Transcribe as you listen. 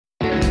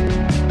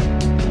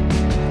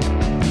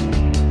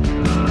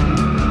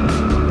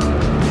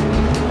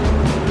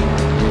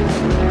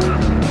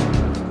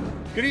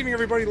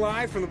everybody,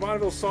 live from the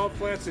Bonneville Salt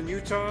Flats in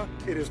Utah.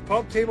 It is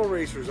Pub Table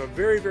Racers, a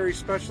very, very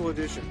special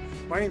edition.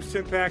 My name's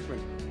Tim Packman.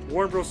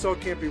 Warren Brosell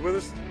can't be with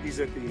us. He's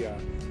at the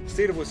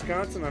state of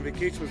Wisconsin on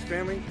vacation with his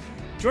family.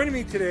 Joining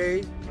me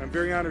today, I'm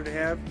very honored to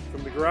have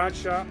from the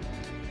Garage Shop,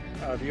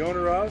 the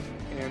owner of,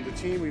 and the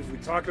team. We've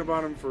been talking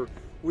about him for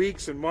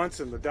weeks and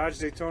months, and the Dodge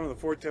Daytona, the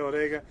Ford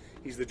Talladega.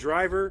 He's the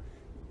driver.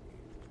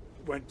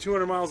 Went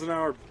 200 miles an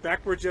hour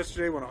backwards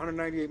yesterday, went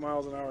 198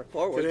 miles an hour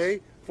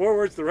today.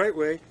 Forwards the right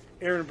way.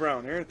 Aaron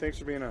Brown. Aaron, thanks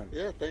for being on.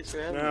 Yeah, thanks for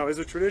having me. Now, as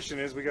a tradition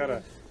is, we got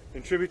to,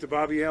 in tribute to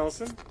Bobby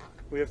Allison,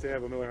 we have to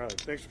have a Miller High Life.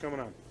 Thanks for coming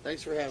on.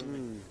 Thanks for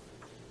having me.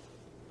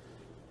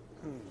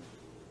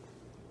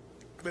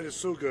 That is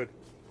so good,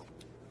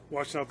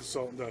 washing out the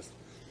salt and dust.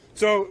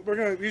 So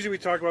usually we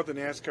talk about the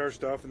NASCAR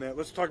stuff and that.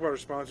 Let's talk about our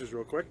sponsors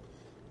real quick.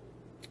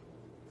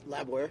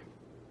 Labware.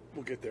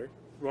 We'll get there.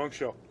 Wrong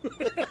show.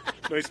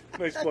 nice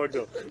plug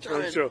though.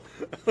 Wrong show.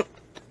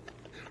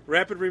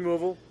 Rapid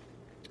Removal.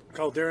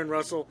 Call Darren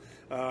Russell.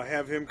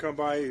 Have him come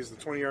by. He's the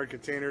 20-yard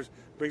containers.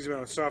 Brings them out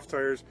on soft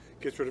tires.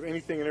 Gets rid of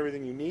anything and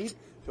everything you need.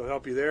 He'll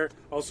help you there.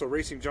 Also,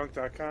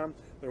 RacingJunk.com.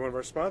 They're one of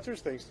our sponsors.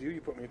 Thanks to you.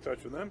 You put me in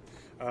touch with them.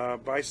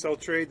 Buy, sell,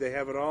 trade. They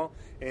have it all.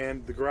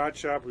 And the Garage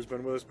Shop, who's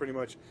been with us pretty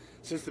much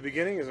since the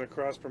beginning, is a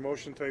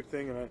cross-promotion type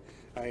thing. And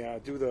I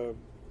do the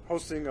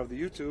hosting of the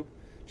YouTube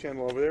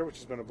channel over there, which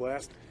has been a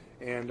blast.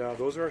 And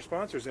those are our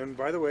sponsors. And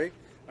by the way,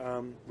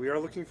 we are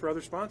looking for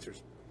other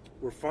sponsors.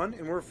 We're fun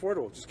and we're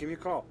affordable. Just give me a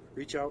call.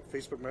 Reach out,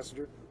 Facebook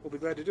Messenger. We'll be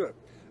glad to do it.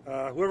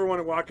 Whoever won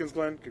at Watkins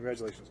Glen,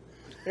 congratulations.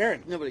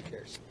 Aaron. Nobody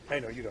cares. I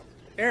know, you don't.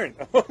 Aaron,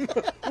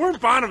 we're in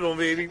Bonneville,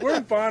 baby. We're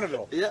in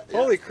Bonneville. Yeah.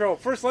 Holy crow.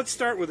 First, let's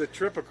start with a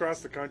trip across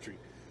the country.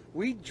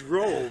 We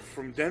drove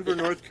from Denver,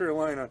 North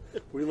Carolina.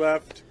 We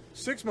left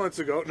 6 months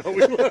ago. No,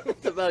 we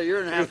left. About a year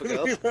and a half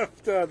ago. We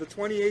left the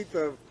 28th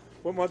of,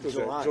 what month was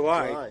that?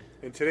 July.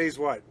 And today's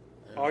what?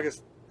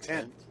 August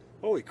 10th.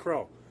 Holy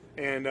crow.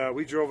 And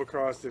we drove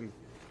across, and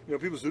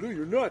people said, "Oh,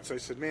 you're nuts." I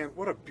said, "Man,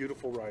 what a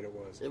beautiful ride it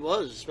was." It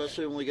was,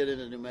 especially when we get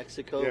into New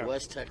Mexico. Yeah.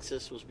 West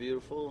Texas was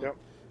beautiful. Yep.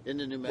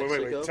 Into New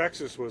Mexico. Wait.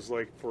 Texas was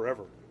like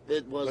forever.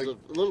 It was like,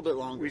 a little bit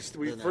longer.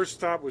 We first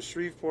stopped with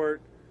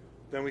Shreveport,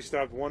 then we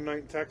stopped one night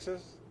in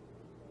Texas.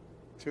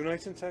 2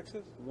 nights in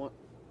Texas?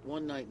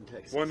 One night in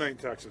Texas. One night in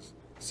Texas.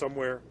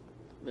 Somewhere.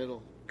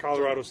 Middle.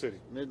 Colorado City.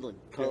 Midland.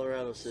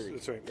 Colorado City.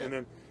 That's right. Yeah. And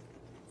then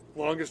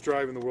longest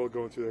drive in the world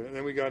going through there. And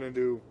then we got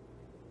into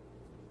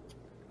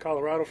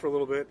Colorado for a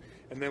little bit,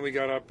 and then we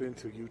got up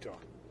into Utah.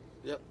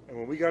 Yep. And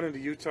when we got into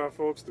Utah,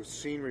 folks, the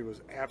scenery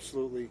was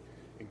absolutely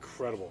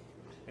incredible.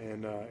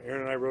 And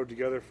Aaron and I rode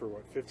together for,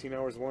 15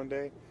 hours one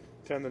day,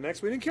 10 the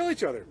next. We didn't kill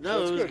each other.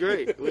 No, so it was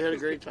great. We had a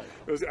great time.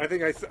 I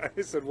think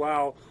I said,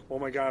 wow, oh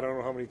my God, I don't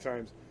know how many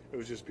times. It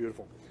was just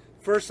beautiful.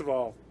 First of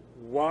all,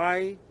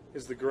 why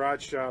is the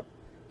Garage Shop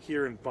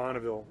here in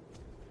Bonneville,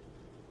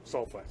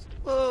 Salt Flats?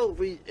 Well,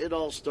 it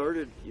all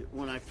started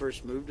when I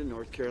first moved to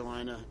North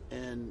Carolina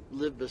and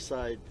lived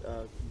beside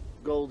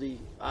Goldie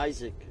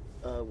Isaac,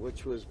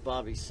 which was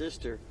Bobby's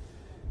sister,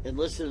 and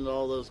listening to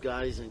all those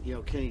guys, and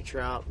Kenny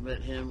Trout,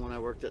 met him when I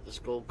worked at the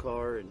Skull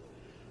Car, and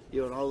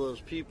and all those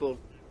people.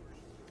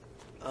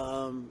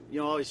 I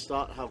always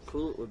thought how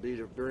cool it would be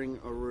to bring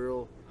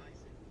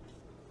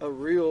a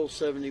real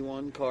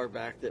 71 car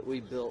back that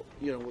we built,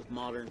 with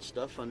modern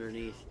stuff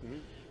underneath.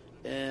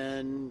 Mm-hmm.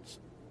 And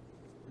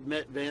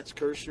met Vance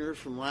Kirshner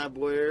from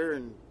Labware,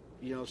 and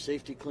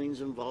Safety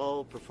Cleans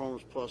Involved,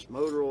 Performance Plus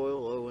Motor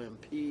Oil,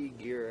 OMP,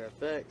 Gear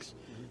FX,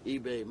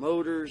 eBay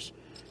Motors.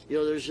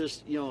 There's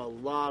just a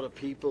lot of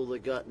people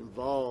that got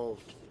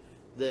involved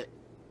that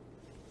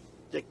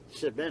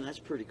said, "Man, that's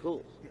pretty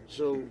cool."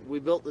 So we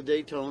built the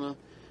Daytona,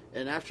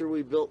 and after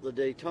we built the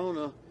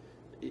Daytona,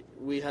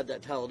 we had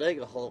that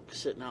Talladega Hulk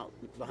sitting out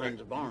behind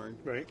the barn.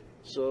 Right.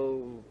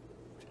 So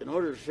in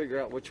order to figure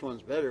out which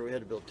one's better, we had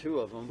to build 2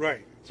 of them.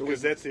 Right. So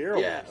because that's the Aero.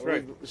 Yeah.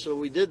 Right. So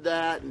we did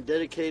that and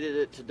dedicated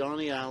it to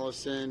Donnie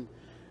Allison,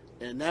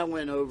 and that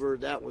went over.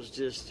 That was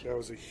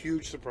a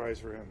huge surprise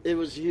for him. It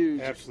was huge.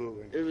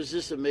 Absolutely. It was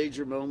just a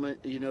major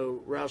moment.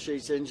 Roush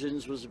Yates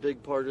Engines was a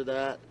big part of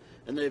that,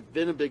 and they've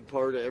been a big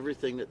part of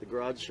everything that the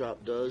Garage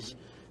Shop does.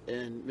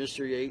 And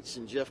Mr. Yates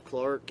and Jeff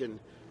Clark and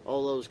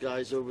all those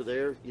guys over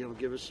there,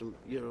 give us some,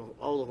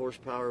 all the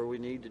horsepower we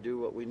need to do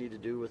what we need to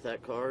do with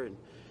that car. And,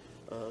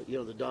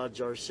 the Dodge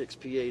R6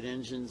 P8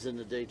 engines in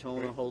the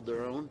Daytona hold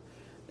their own.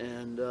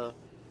 And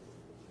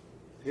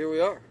here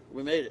we are.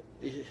 We made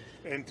it.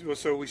 And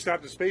so we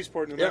stopped at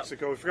Spaceport, New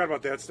Mexico. We forgot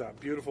about that stop.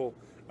 Beautiful.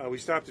 We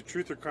stopped at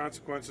Truth or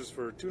Consequences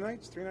for 2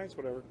 nights, 3 nights,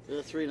 whatever.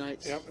 3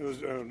 nights. Yep, it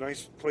was a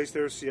nice place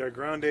there. Sierra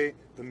Grande,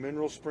 the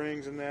Mineral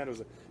Springs and that. It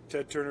was a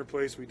Ted Turner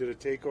place. We did a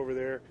takeover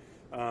there.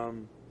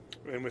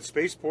 And with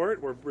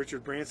Spaceport, where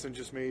Richard Branson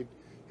just made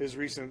his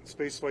recent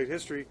spaceflight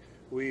history,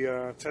 we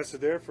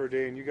tested there for a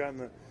day, and you got in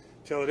the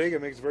Talladega,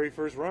 makes the very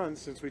first run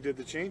since we did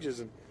the changes.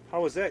 And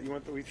how was that? You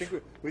went? We think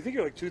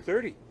you're like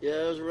 230.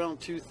 Yeah, it was around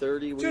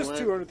 230. Just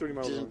 230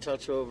 miles. Didn't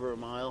touch over a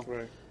mile.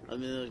 Right. I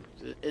mean,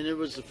 and it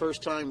was the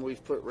first time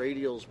we've put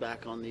radials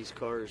back on these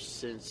cars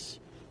since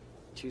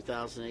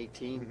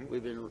 2018.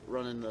 We've been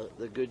running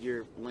the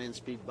Goodyear Land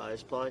Speed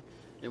Bias-Ply,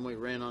 and we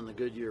ran on the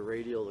Goodyear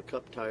Radial, the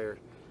Cup tire,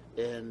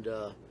 and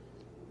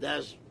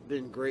that's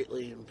been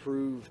greatly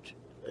improved,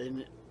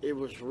 and it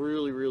was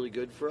really, really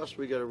good for us.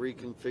 We got to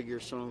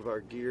reconfigure some of our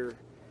gear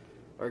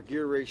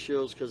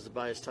ratios because the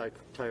bias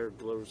tire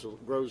grows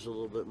a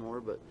little bit more.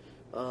 But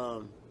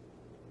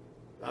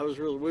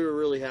we were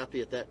really happy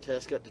at that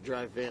test. Got to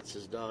drive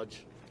Vance's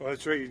Dodge. Oh,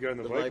 that's right. You got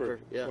in the Viper.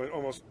 Yeah.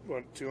 Almost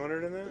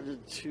 200 in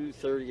that.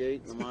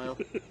 238 in the mile.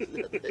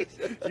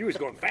 You was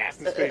going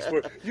fast in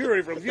spaceport. You were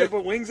ready for. You had to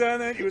put wings on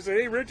that. You would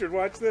say, "Hey, Richard,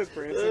 watch this,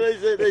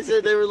 Branson." They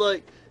said they were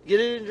like, "Get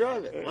in and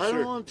drive it." Well, I Sure.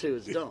 don't want to.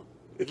 It's dumb.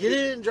 Get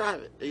in and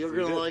drive it. You're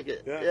gonna like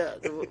it. Yeah.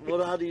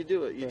 Well, how do you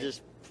do it? You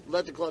just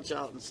let the clutch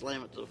out and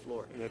slam it to the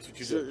floor. And that's what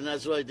you did. And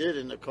that's what I did,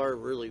 and the car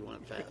really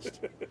went fast.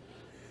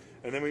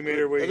 And then we made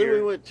our way I think here.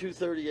 we went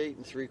 238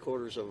 and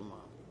 3/4 of a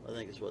mile. I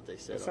think is what they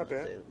said. That's on not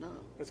that bad. day. No.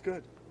 That's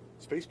good.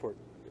 Spaceport.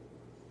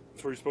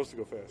 That's where you're supposed to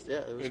go fast. Yeah,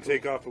 it was and cool.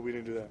 take off, but we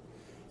didn't do that.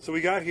 So we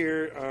got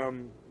here.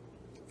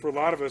 For a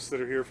lot of us that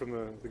are here from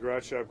the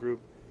Garage Shop group,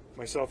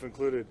 myself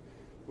included,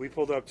 we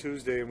pulled up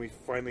Tuesday and we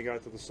finally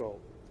got to the Salt.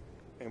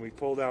 And we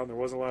pulled out, and there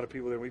wasn't a lot of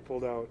people there. We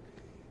pulled out,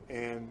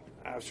 and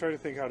I was trying to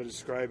think how to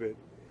describe it.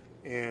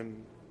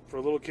 And for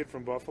a little kid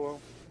from Buffalo,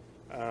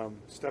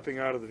 stepping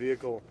out of the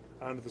vehicle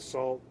onto the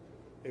Salt,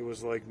 it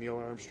was like Neil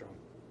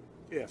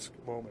Armstrong-esque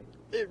moment.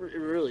 It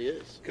really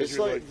is. 'Cause It's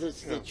you're like like,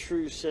 the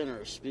true center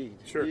of speed.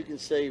 Sure. You can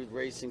say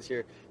racing's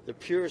here. The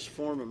purest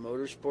form of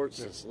motorsports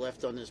that's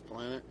left on this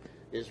planet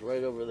is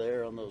right over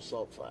there on those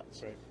salt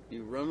flats. Right.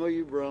 You run where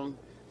you brung,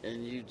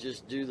 and you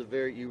just do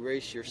you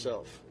race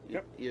yourself.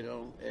 Yep. You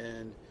know,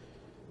 and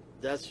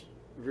that's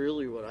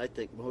really what I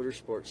think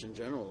motorsports in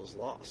general is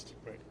lost.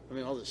 Right. I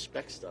mean, all this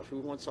spec stuff. Who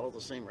wants all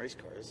the same race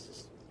cars? It's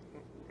just,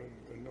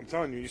 And I'm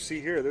telling you, you see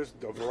here, there's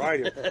a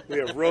variety. We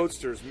have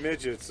roadsters,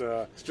 midgets,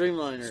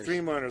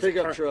 streamliners,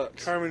 pickup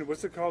trucks. Carmen,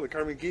 what's it called? The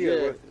Carmen Ghia.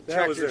 Yeah,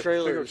 That was tractor it.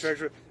 trailers. Pickup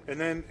tractor,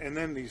 and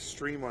then these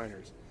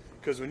streamliners.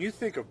 Because when you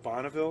think of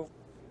Bonneville,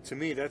 to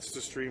me, that's the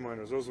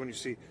streamliners. Those when you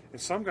see,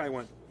 and some guy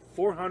went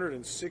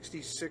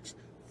 466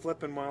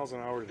 flipping miles an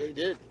hour today. They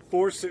did.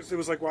 4.6. It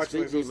was like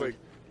watching. Speed It was demon. like,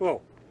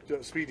 whoa,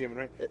 speed demon,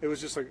 right? It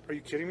was just like, are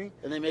you kidding me?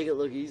 And they make it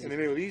look easy. And they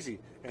made it easy.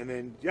 And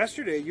then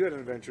yesterday, you had an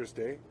adventurous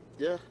day.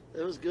 Yeah,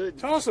 it was good.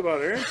 Tell us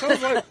about it, Aaron. Tell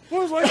us what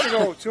it was like to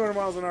go 200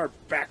 miles an hour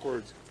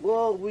backwards.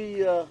 Well,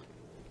 we,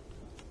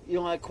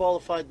 I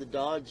qualified the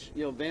Dodge.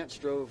 Vance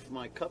drove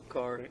my Cup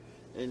car, Right.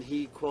 and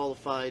he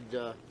qualified.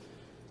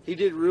 He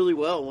did really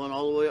well. Went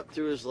all the way up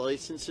through his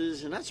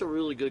licenses, and that's a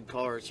really good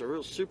car. It's a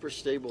real super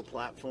stable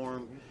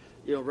platform.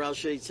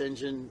 Roush 8's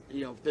engine.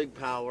 Big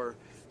power,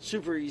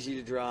 super easy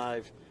to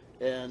drive.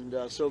 And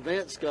so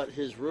Vance got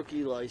his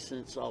rookie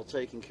license all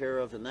taken care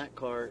of in that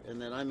car,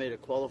 and then I made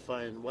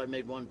I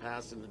made one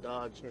pass in the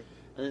Dodge. Right.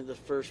 I think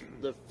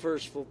the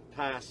first full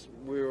pass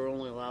we were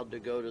only allowed to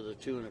go to the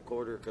 2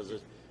 1/4 because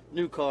it's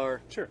new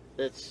car. Sure.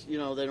 It's they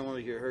don't want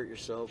to get hurt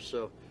yourself.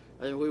 So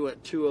I think we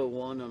went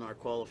 201 on our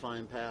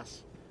qualifying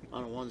pass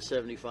on a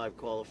 175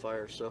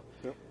 qualifier. So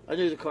Yep. I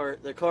knew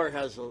the car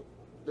has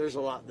there's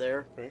a lot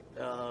there. Right.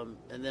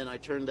 And then I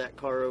turned that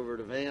car over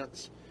to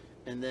Vance.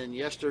 And then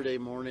yesterday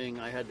morning,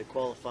 I had to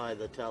qualify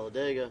the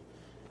Talladega.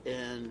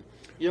 And,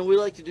 we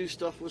like to do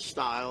stuff with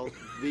style,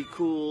 be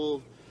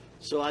cool.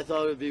 So I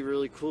thought it would be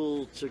really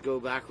cool to go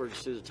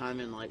backwards through the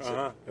timing lights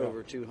at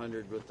over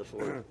 200 with the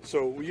Ford.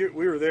 So we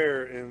were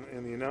there,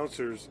 and the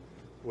announcers,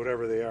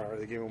 whatever they are,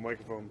 they gave him a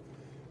microphone.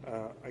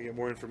 I get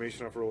more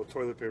information off a roll of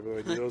toilet paper than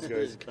I do those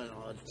guys. It's kind of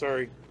odd.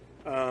 Sorry.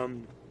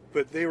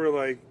 But they were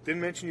like,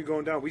 didn't mention you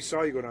going down. We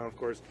saw you go down, of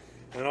course.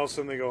 And all of a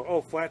sudden they go,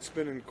 oh, flat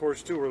spin in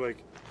course 2. We're like,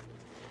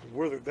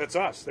 that's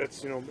us.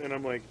 That's, and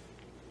I'm like,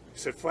 he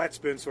said flat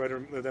spin, so I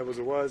don't know that was.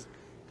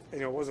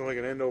 And, it wasn't like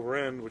an end over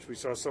end, which we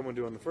saw someone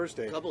do on the first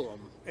day. A couple of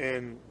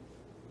them.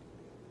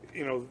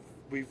 And,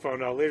 we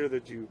found out later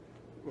that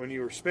when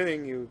you were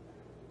spinning,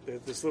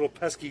 that this little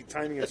pesky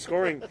timing and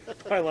scoring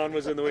pylon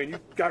was in the way, and you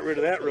got rid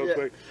of that real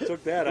quick,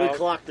 took that out. We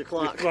clocked the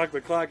clock. We clocked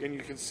the clock, and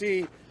you can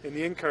see in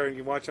the in-car, and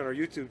you can watch on our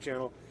YouTube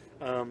channel.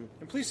 And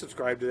please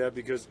subscribe to that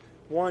because,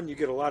 one, you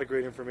get a lot of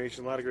great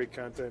information, a lot of great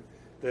content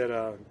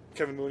that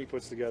Kevin Mooney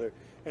puts together.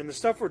 And the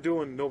stuff we're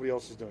doing, nobody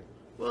else is doing.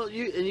 Well,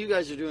 you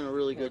guys are doing a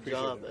really good appreciate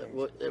job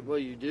that. at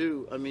what you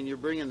do. I mean, you're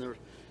bringing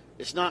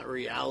it's not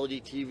reality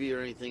TV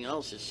or anything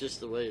else. It's just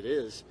the way it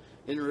is.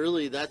 And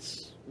really,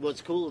 that's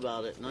what's cool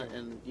about it.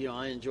 And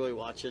I enjoy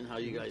watching how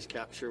you guys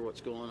capture what's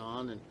going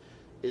on, and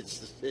it's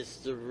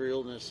the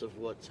realness of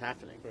what's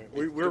happening. Right.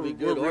 It could be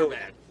good or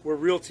bad. We're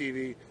real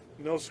TV.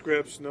 No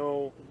scripts,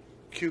 no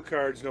cue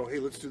cards, no, hey,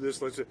 let's do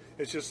this.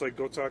 It's just like,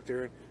 go talk to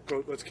Aaron.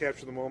 Let's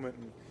capture the moment.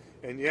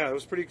 And yeah, it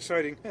was pretty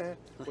exciting.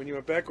 When you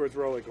went backwards,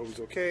 we're all like, oh, he's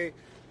okay.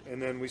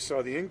 And then we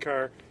saw the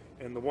in-car,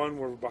 and the one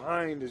we're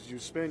behind, as you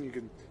spin, you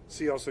can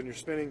see all of a sudden you're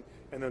spinning,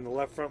 and then the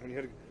left front, when you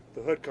hit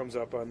the hood comes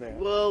up on that.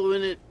 Well,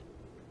 when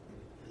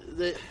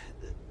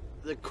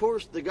the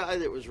course, the guy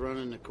that was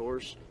running the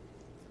course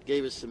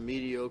gave us some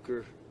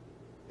mediocre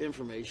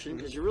information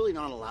because you're really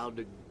not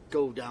allowed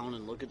go down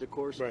and look at the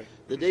course. Right.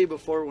 The day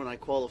before when I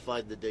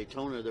qualified the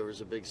Daytona, there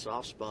was a big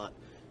soft spot,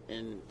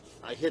 and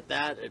I hit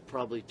that at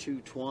probably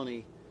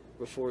 220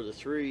 before the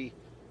 3,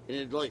 and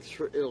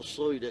it'll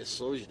slow you. It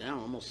slows you down,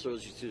 almost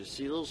throws you through the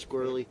sea, a little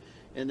squirrely,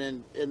 and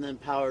then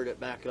powered it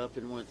back up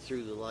and went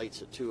through the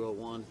lights at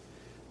 201.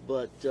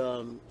 But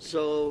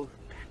so.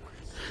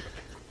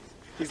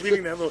 He's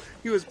leaving that little.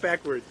 He was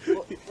backward. He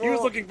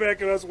was looking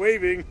back at us,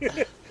 waving.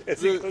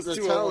 As he goes the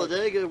 201.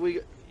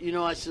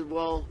 Talladega, I said,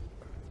 well,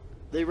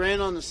 they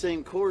ran on the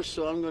same course,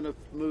 so I'm going to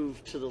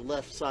move to the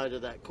left side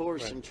of that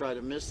course Right. and try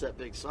to miss that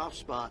big soft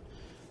spot.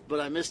 But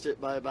I missed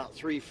it by about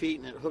 3 feet,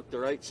 and it hooked the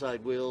right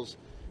side wheels,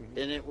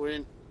 and it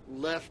went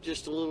left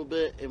just a little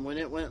bit. And when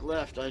it went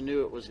left, I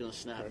knew it was going to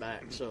snap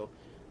back. So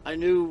I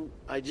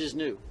just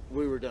knew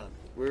we were done.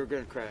 We were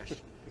going to crash.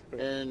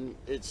 And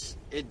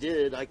it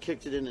did. I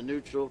kicked it into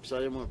neutral because I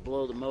didn't want to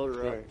blow the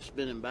motor up, Right.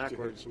 spinning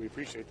backwards. So we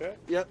appreciate that.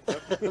 Yep.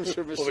 I'm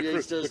sure Mr. Well,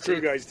 Yates does the crew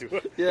too. guys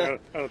do. Yeah.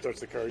 I don't touch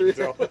the car. You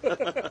can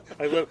tell.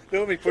 They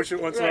let me push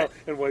it once in a while Right.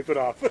 and wipe it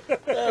off.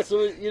 Yeah,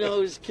 so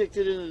just kicked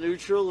it into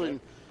neutral, and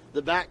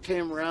the back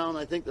came around.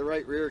 I think the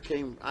right rear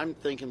came. I'm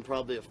thinking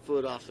probably a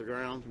foot off the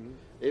ground.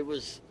 It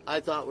was. I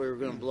thought we were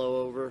going to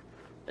blow over,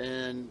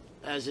 and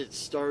as it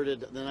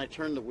started, then I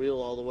turned the wheel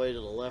all the way to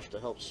the left to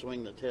help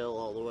swing the tail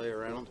all the way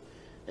around,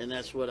 and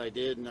that's what I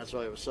did, and that's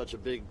why it was such a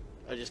big.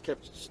 I just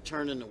kept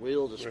turning the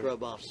wheel to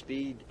scrub off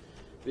speed,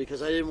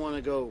 because I didn't want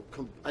to go.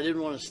 I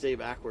didn't want to stay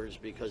backwards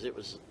because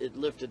it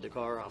lifted the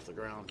car off the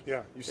ground.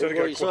 Yeah, you said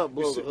Well, it you got saw it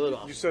blow you the hood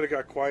off. You said it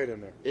got quiet in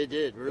there. It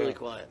did, really Yeah.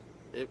 quiet.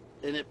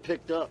 It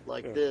picked up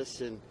like Yeah. this,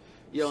 and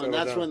and Settled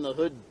that's down. when the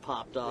hood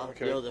popped off.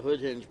 Okay. The hood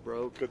hinge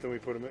broke. Good thing we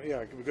put them in.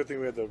 Yeah, good thing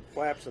we had the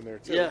flaps in there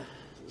too. Yeah.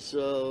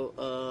 So,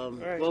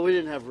 right. well, we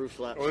didn't have roof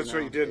flaps. Oh, that's now.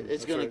 right, you didn't.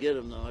 It's That's going right. to get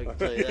them though. I can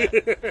tell you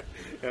that.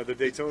 Yeah, the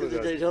Daytona The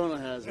does. Daytona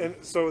has them.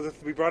 And so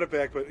we brought it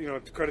back, but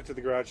credit to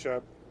the garage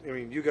shop. I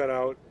mean, you got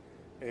out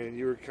and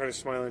you were kind of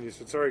smiling. You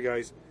said, "Sorry,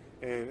 guys,"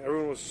 and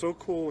everyone was so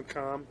cool and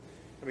calm.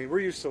 I mean, we're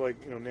used to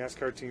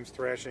NASCAR teams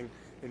thrashing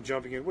and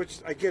jumping in, which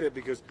I get it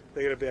because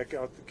they got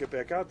to get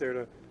back out there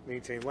to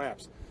maintain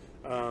laps.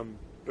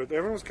 But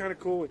everyone was kind of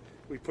cool.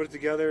 We put it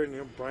together,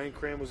 and Brian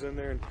Cram was in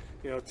there,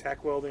 and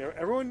tack welding.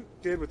 Everyone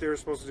did what they were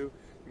supposed to do.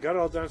 We got it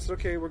all done. Said,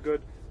 "Okay, we're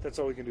good. That's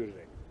all we can do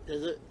today."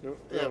 Is it? No,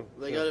 Yeah. no,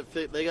 They no. got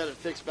it. They got it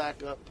fixed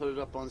back up. Put it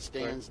up on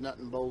stands. Nut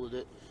and bolted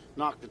it.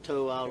 Knocked the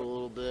toe out a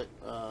little bit.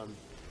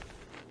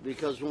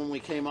 Because when we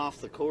came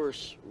off the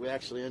course, we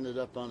actually ended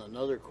up on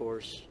another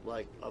course,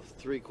 like of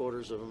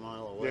 3/4 of a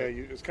mile Yeah,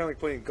 away. it's kind of like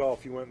playing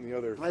golf. You went in the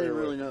other. I didn't fairway.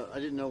 really know. I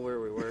didn't know where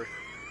we were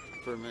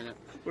for a minute.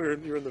 You're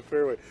in the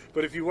fairway.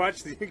 But if you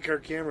watch the in-car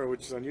camera,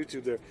 which is on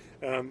YouTube there,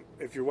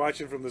 if you're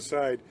watching from the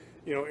side,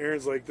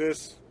 Aaron's like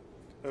this,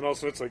 and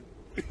also it's like,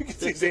 you can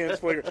see his hands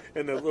flicker,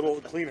 and the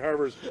little Clean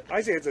Harbors.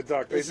 I say it's a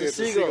duck. They It's say a it's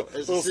a seagull. seagull. It's a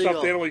Little seagull.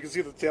 stuffed animal. You can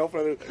see the tail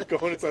feather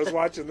going. So I was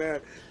watching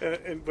that.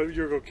 But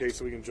you're okay,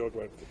 so we can joke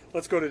about it.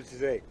 Let's go to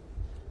today.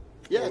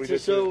 Yeah. we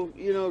did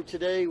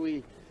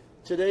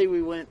Today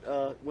we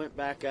went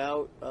back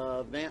out.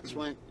 Vance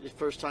went the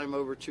first time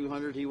over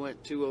 200. He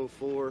went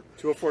 204.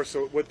 204.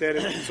 So what that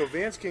is? So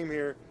Vance came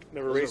here,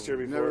 never raced here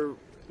before.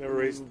 Never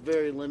raced.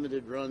 Very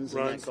limited runs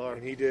in that car.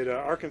 and he did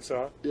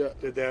Arkansas. Yeah.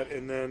 Did that,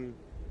 and then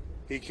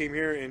he came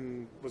here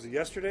in, was it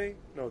yesterday?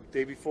 No,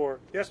 day before.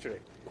 Yesterday.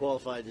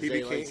 Qualified as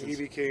He A license.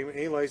 became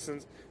a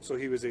licensed, so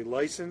he was a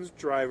licensed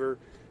driver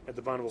at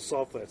the Bonneville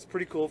Salt Flats.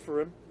 Pretty cool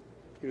for him.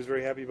 He was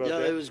very happy about Yeah,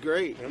 that. it was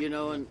great.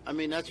 Yeah. And I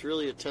mean that's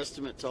really a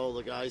testament to all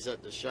the guys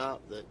at the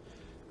shop that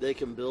they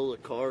can build a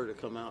car to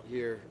come out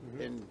here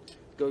and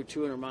go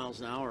 200 miles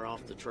an hour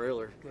off the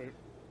trailer. Right.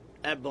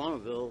 At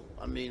Bonneville,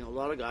 I mean, a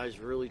lot of guys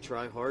really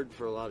try hard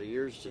for a lot of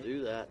years to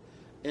do that,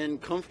 and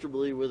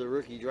comfortably with a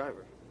rookie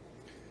driver.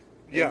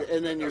 Yeah.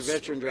 And then your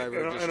veteran driver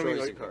And I destroys mean,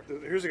 the like, car.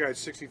 Here's a guy that's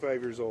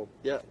 65 years old,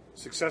 Yeah.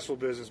 successful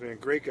businessman,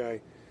 great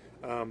guy.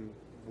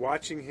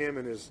 Watching him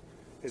and his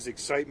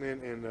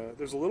excitement, and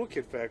there's a little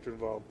kid factor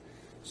involved.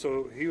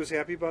 So he was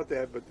happy about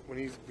that, but when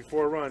he's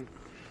before a run,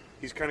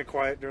 he's kind of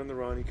quiet during the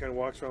run. He kind of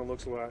walks around,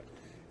 looks a lot,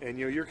 and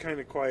you're kind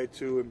of quiet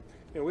too.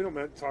 And we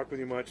don't talk with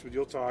you much, but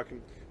you'll talk and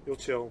you'll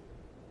chill.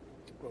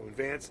 Well,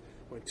 Vance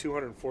went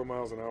 204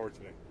 miles an hour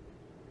today,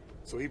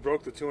 so he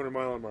broke the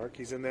 200-mile mark.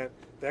 He's in that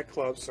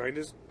club, signed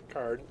his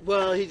card.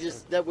 Well,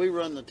 we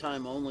run the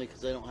time only because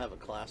they don't have a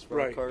class for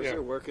our Right, cars. yeah.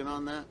 They're working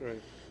on that.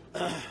 Right.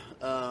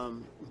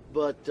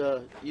 But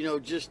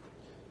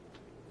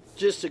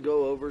just to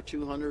go over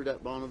 200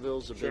 at Bonneville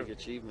is a Sure. big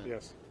achievement.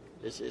 Yes.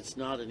 It's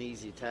not an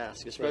easy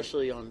task,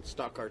 especially on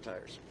stock car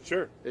tires.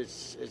 Sure.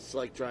 It's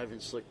like driving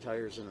slick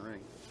tires in a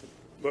ring.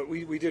 But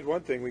we did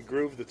one thing. We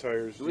grooved the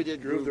tires. We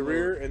did groove the groove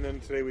rear, and then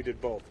today we did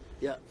both,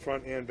 Yeah.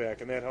 front and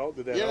back. And that helped?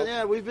 Did that Yeah, help?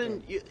 yeah. We've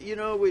been,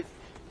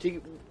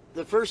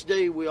 the first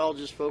day we all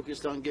just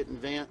focused on getting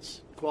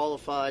Vance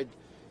qualified,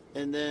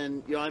 and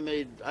then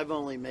I've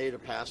only made a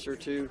pass or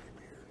two.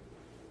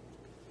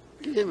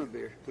 Get him a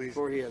beer, Please.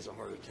 before he has a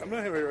heart attack. I'm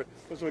not having.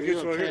 That's what He's,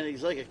 gets here.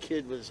 he's like a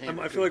kid with his hand.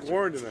 I feel like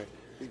Warren tonight.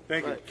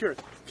 Thank you. Right. Here,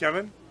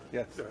 Kevin.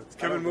 Yes. It's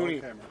Kevin I don't go on Mooney.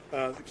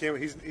 camera. The camera.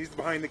 He's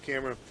behind the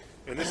camera.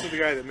 and this is the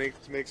guy that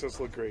makes us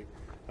look great.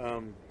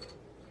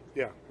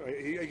 Yeah,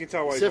 I can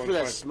tell why Except he's for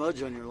that fine.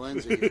 smudge on your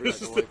lens that you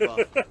forgot to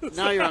wipe off.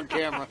 Now you're on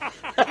camera.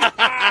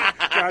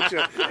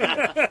 Gotcha.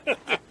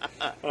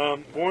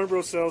 Warren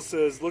Brosell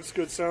says, looks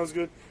good, sounds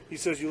good. He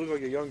says, you look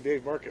like a young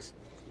Dave Marcus.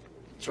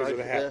 Because of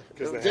the hat. Yeah.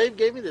 'Cause of the Dave hat.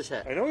 gave me this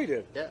hat. I know he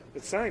did. Yeah.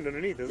 It's signed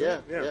underneath, isn't Yeah,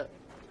 it? yeah.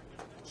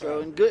 So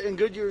and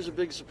Goodyear's a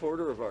big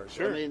supporter of ours.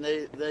 Sure. I mean,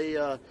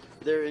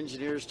 their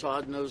engineers,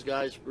 Todd and those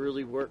guys,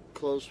 really work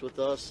close with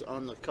us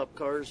on the Cup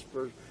cars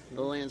for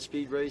the land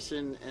speed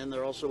racing, and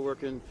they're also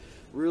working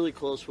really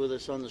close with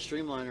us on the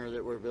Streamliner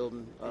that we're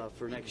building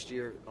for next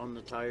year on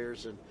the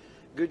tires. And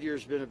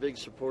Goodyear's been a big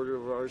supporter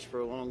of ours for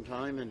a long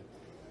time, and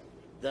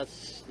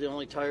that's the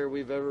only tire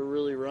we've ever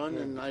really run,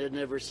 and I had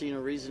never seen a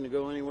reason to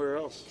go anywhere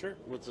else. Sure.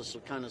 With the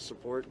kind of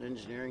support and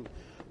engineering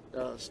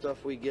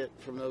stuff we get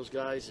from those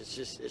guys,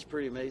 it's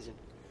pretty amazing.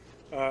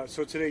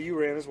 So today you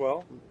ran as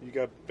well. You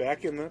got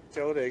back in the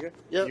Talladega.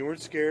 Yep. You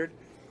weren't scared.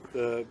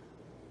 The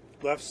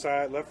left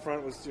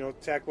front was,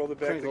 tack welded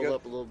back Crinkled together.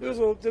 up a little bit. It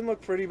was didn't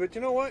look pretty, but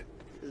you know what?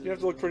 You have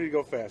to look pretty to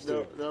go fast.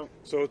 No, too. no.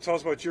 So tell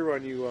us about your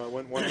run. You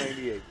went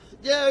 198.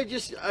 Yeah,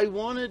 I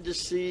wanted to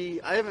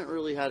see. I haven't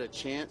really had a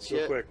chance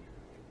Real yet. quick.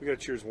 We got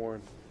to cheers,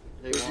 Warren.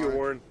 Hey, Here's you,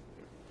 Warren,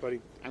 buddy.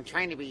 I'm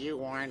trying to be you,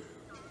 Warren.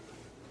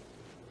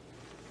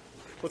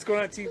 What's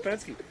going on, Team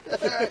Penske?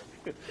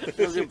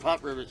 Those are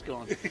pop rivets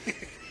going.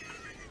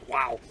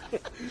 Wow.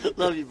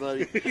 Love you,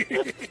 buddy.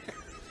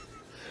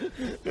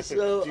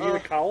 So, Did you get a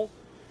cowl?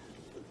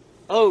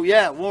 oh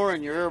yeah,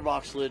 Warren, your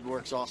airbox lid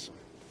works awesome.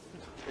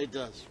 It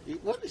does.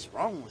 What is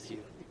wrong with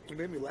you? It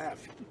made me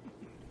laugh.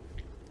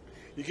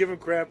 You give him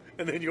crap,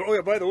 and then you. Oh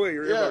yeah, by the way,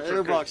 your Yeah,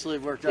 airbox. airbox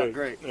lid worked out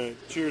great.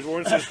 Cheers.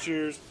 Warren says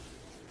cheers.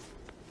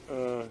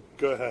 Go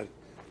ahead.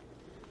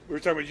 We were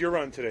talking about your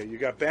run today. You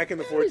got back in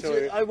the Ford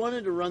Tailgate. I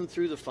wanted to run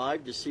through the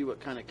 5 to see what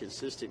kind of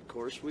consistent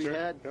course we Sure,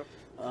 had. yep.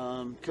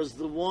 Because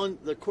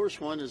the course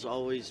 1 is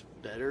always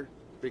better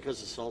because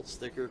the salt's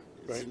thicker.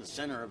 It's Right. in the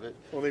center of it.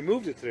 Well, they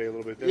moved it today a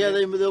little bit. Didn't Yeah,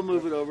 they? they'll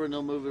move it over, and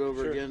they'll move it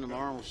over Sure. again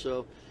tomorrow.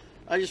 So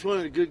I just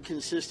wanted a good,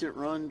 consistent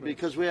run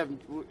because we have,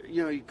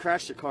 you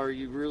crash the car,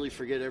 you really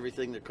forget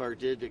everything the car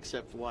did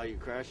except why you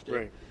crashed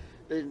it.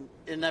 Right.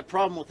 And that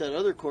problem with that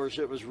other course,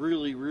 it was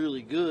really,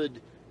 really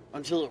good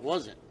until it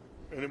wasn't.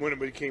 And when it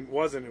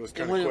wasn't, it was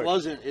kind And of when quick. it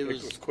wasn't, it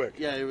was was quick.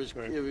 Yeah, it was.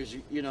 Right. It was.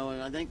 And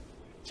I think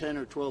 10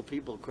 or 12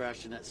 people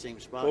crashed in that same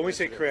spot. Well, when we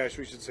say yesterday. crash,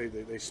 we should say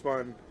they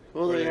spun.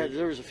 Well, or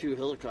there was a few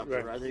helicopter.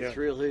 Right, rides. I think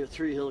yeah.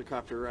 three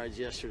helicopter rides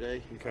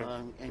yesterday. Okay.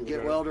 And We Get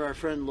got it. Welder, our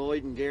friend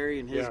Lloyd and Gary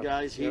and his Yeah,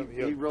 guys, he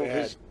yeah, rolled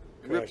bad his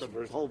ripped crash the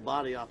first. whole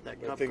body off that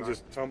That cup thing car.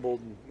 just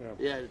tumbled. And,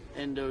 Yeah,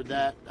 and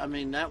that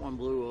that one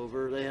blew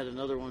over. They had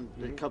another one,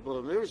 Mm-hmm. a couple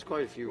of them. There was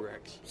quite a few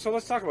wrecks. So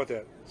let's talk about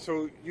that.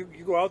 So you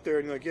go out there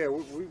and you're like, yeah,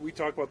 we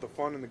talk about the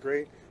fun and the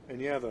great,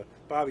 and yeah, the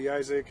Bobby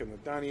Isaac and the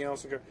Donnie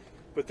Allison car,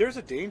 but there's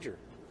a danger.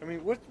 I mean,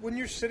 when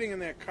you're sitting in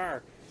that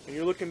car and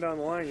you're looking down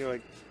the line, you're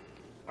like,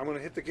 I'm going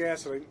to hit the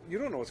gas, and you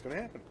don't know what's going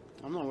to happen.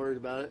 I'm not worried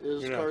about it.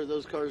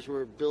 Those cars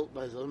were built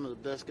by some of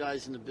the best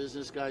guys in the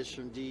business, guys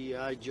from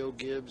DEI, Joe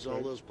Gibbs, all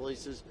Right. those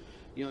places.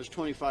 There's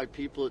 25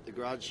 people at the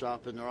garage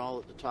shop, and they're all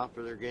at the top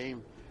of their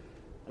game.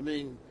 I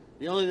mean,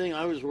 the only thing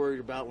I was worried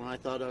about when I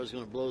thought I was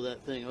going to blow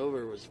that thing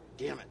over was,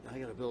 damn it, I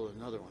got to build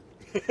another one.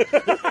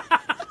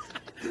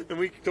 And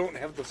we don't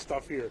have the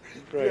stuff here,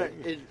 right?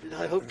 Yeah,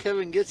 I hope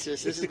Kevin gets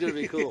this. This is going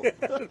to be cool.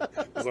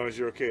 As long as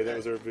you're okay, that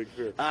was our big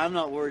fear. I'm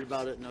not worried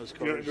about it in those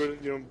cars.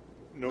 No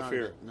None,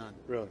 fear, None.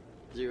 really.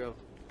 Zero.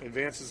 And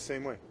Vance is the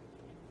same way.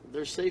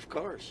 They're safe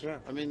cars. Yeah.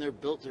 I mean, they're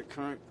built to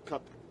current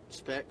Cup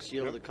specs,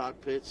 Yep. the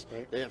cockpits.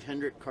 Right. They have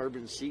Hendrick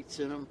carbon seats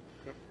in them.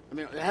 Yep. I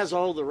mean, it has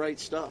all the right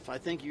stuff. I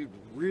think you'd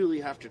really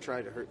have to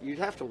try to you'd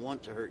have to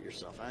want to hurt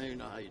yourself. I don't even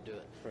know how you do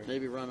it. Right.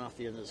 Maybe run off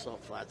the end of the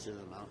salt flats into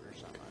the mountain or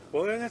something.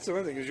 Well, and that's the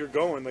other thing, is you're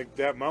going, like,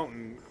 that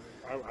mountain,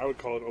 I would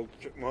call it Oak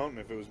Mountain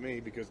if it was me,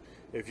 because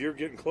if you're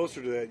getting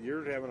closer to that,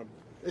 you're having a...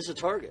 It's a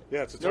target.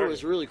 Yeah, it's a No, target.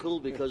 it's really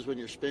cool because when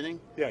you're spinning,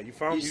 Yeah, you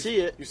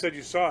see it. You said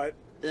you saw it.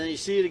 then you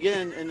see it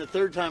again, and the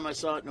third time I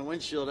saw it in the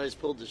windshield, I just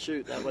pulled the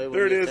chute. That way it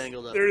There wouldn't it get is.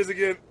 tangled up. There it is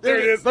again. There There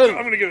it it is. is. Boom.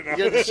 I'm going to get it now.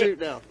 You got the chute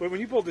now. But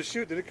when you pulled the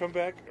chute, did it come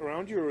back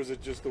around you, or was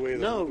it just the way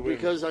No, the wind?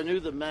 because I knew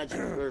the magic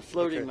or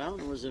floating Okay.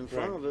 mountain was in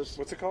front Right. of us.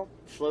 What's it called?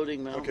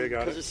 Floating mountain. Okay,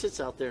 got Because it. it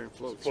sits out there and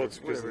floats. Floats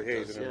or because of whatever the it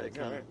haze does. and Yeah, it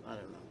everything. kind of. All right.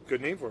 I don't know.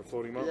 Good name for it,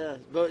 Floating Mountain. Yeah,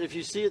 but if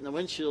you see it in the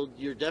windshield,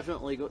 you're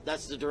definitely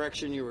that's the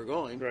direction you were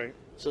going. Right.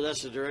 So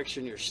that's the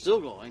direction you're still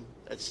going.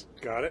 That's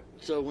Got it.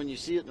 so when you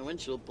see it in the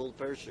windshield, pull the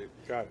parachute.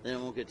 Got it. Then it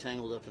won't get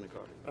tangled up in the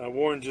car.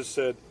 Warren just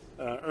said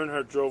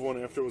Earnhardt drove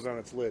one after it was on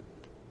its lid.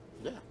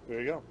 Yeah, There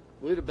you go.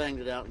 we'd have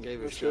banged it out and gave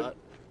it a That's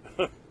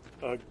good.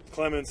 shot.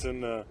 Clements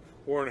and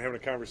Warren are having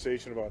a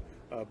conversation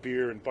about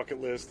beer and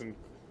bucket list and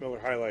Miller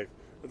High Life.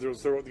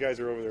 The guys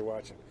are over there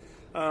watching.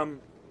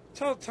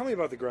 Tell me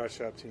about the garage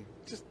shop team.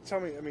 Just tell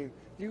me. I mean,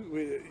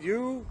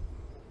 you,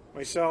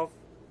 myself,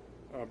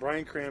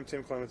 Brian Cram,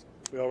 Tim Clements,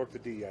 we all worked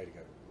at DEI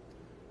together.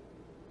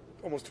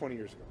 Almost 20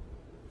 years ago.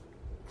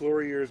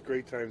 Glory years,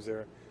 great times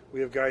there.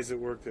 We have guys that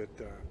worked at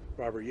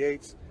Robert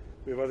Yates.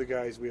 We have other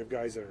guys. We have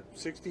guys that are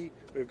 60.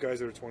 We have guys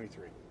that are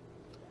 23.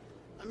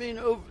 I mean,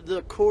 over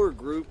the core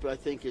group, I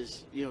think,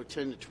 is 10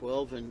 to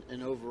 12,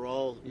 and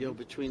overall,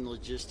 between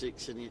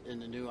logistics and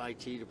the new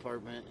IT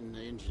department and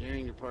the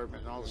engineering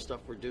department and all the stuff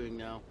we're doing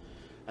now,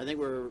 I think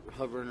we're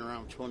hovering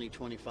around 20,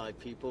 25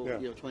 people.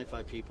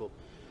 25 people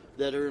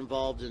that are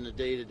involved in the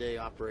day-to-day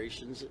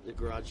operations at the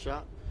garage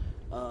shop.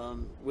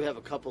 We have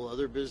a couple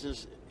other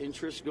business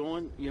interests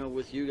going.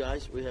 With you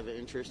guys, we have an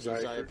interest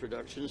in Zaya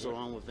Productions,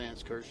 along with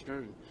Vance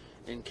Kirshner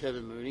and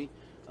Kevin Mooney.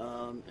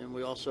 And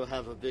we also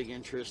have a big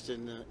interest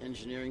in the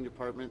engineering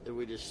department that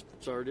we just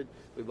started.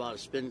 We bought a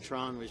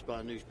Spintron. We just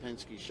bought a new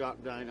Penske shock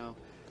dyno.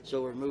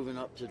 So we're moving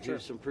up to do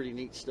some pretty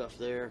neat stuff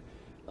there.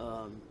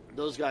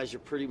 Those guys are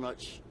pretty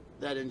much,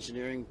 that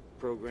engineering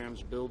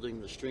program's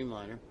building the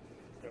Streamliner.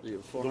 The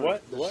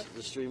what?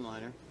 The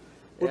Streamliner.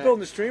 We're building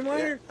the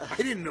Streamliner? Yeah. I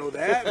didn't know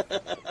that.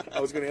 I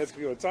was going to ask if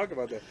you want to talk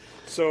about that.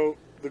 So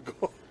the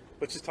goal,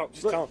 let's just talk.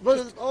 Tell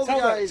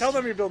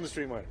them you're building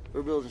the Streamliner.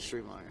 We're building the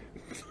Streamliner.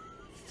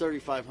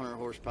 3,500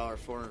 horsepower,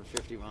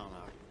 450 mile an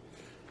hour.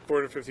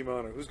 450 mile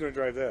an hour. Who's going to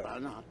drive that?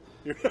 I'm not.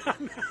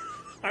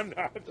 I'm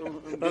not.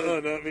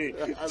 Not me.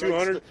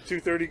 200,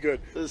 230,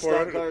 good. The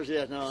stock cars,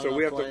 no. So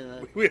we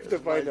have to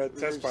find a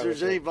test pilot. If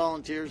there's any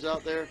volunteers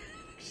out there,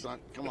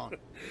 come on.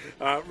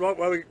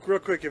 Real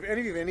quick, if any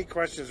of you have any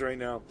questions right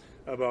now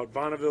about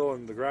Bonneville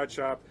and the garage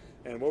shop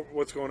and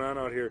what's going on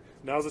out here,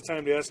 now's the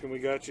time to ask them. We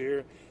got you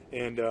here,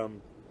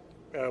 and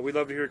we'd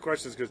love to hear your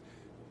questions because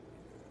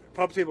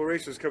Pub Table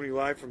Racers coming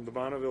live from the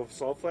Bonneville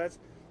Salt Flats.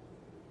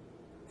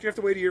 You have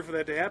to wait a year for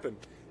that to happen,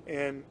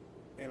 and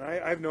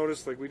I've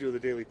noticed, like we do the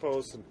Daily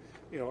Post and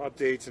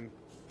updates, and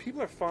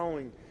people are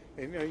following.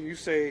 And you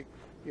say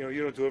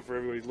you don't do it for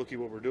everybody. Looky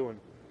what we're doing,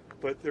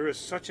 but there is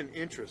such an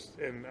interest,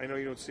 and I know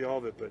you don't see all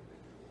of it, but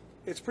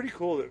it's pretty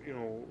cool that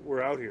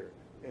we're out here.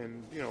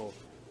 And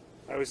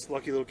I was a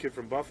lucky little kid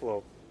from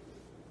Buffalo.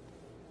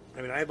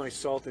 I mean, I had my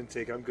salt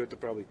intake. I'm good to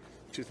probably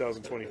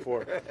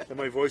 2024, and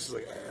my voice is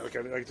like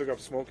I took up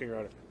smoking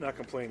around it. Not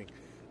complaining,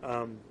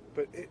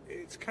 but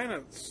it's kind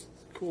of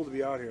cool to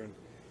be out here and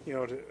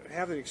to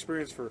have an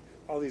experience for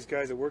all these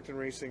guys that worked in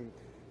racing.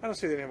 I don't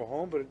say they didn't have a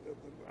home, but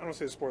I don't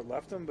say the sport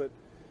left them, but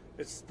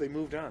they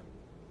moved on.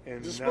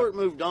 And the sport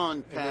moved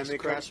on past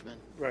Craftsman.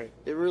 Right.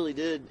 It really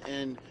did,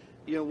 and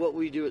what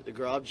we do at the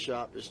garage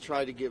shop is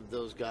try to give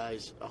those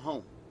guys a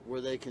home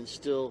where they can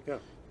still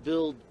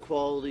build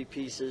quality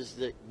pieces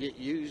that get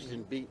used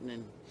and beaten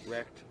and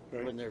wrecked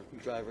when their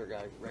driver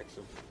guy wrecks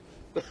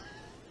them.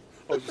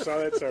 Oh, you saw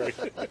that? Sorry.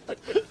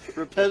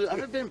 Repetitive.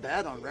 I've been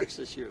bad on wrecks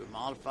this year.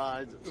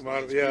 Modified.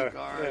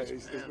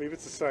 Maybe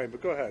it's a sign,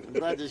 but go ahead. I'm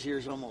glad this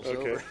year's almost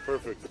over. Okay,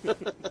 perfect.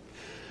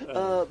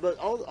 But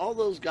all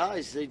those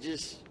guys,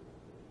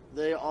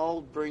 they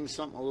all bring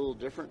something a little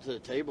different to the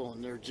table,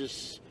 and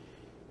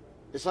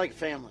it's like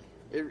family.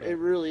 It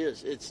really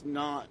is. It's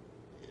not.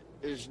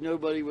 There's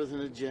nobody with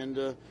an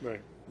agenda. Right.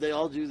 They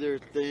all do their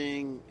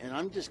thing, and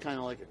I'm just kind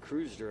of like a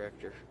cruise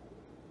director.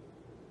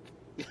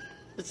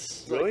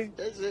 Really?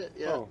 That's it.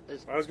 Yeah. Oh,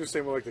 I was going to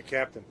say more like the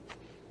captain.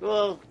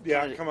 Well.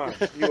 Yeah. Come on.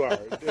 You are,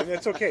 and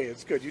it's okay.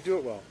 It's good. You do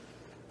it well.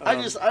 I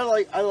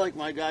like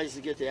my guys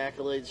to get the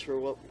accolades for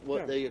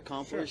what they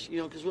accomplished.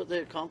 Sure. Because what they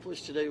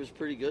accomplished today was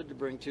pretty good to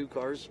bring two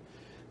cars.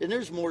 And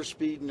there's more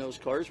speed in those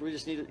cars. We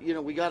just need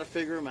to, we got to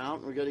figure them out,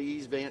 and we got to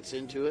ease Vance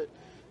into it.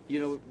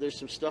 There's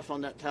some stuff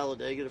on that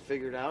Talladega to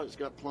figure it out. It's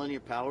got plenty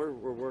of power.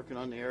 We're working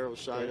on the aero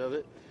side of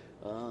it.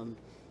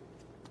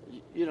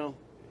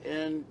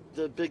 And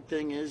the big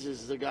thing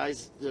is the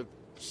guys,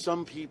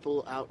 some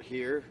people out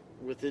here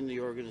within the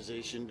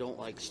organization don't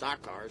like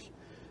stock cars.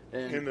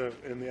 And in the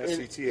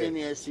SCTA. In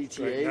the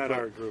SCTA. Right, not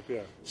our group,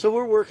 yeah. So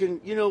we're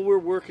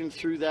working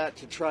through that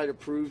to try to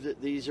prove that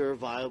these are a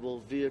viable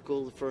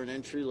vehicle for an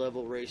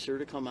entry-level racer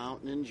to come out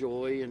and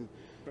enjoy and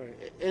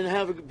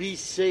be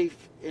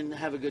safe and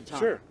have a good time.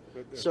 Sure.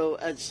 So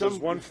there's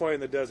one fly in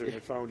the desert and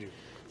it found you.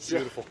 It's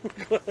beautiful.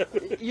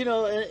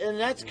 And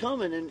that's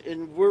coming,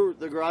 and we're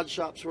the garage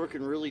shop's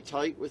working really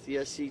tight with the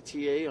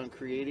SCTA on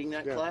creating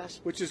that class,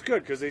 which is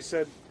good because they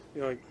said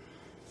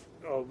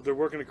they're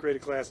working to create a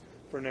class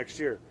for next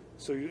year.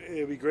 So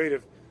it'd be great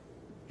if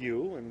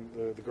you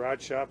and the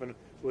garage shop and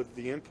with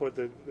the input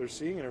that they're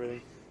seeing and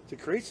everything to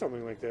create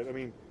something like that. I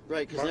mean,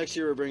 right? Because next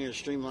year we're bringing a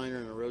Streamliner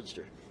and a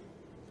Roadster.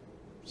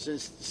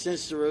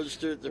 Since the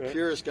Roadster, the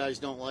purist guys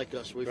don't like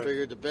us. We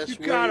figured the best way...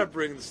 You got to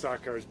bring the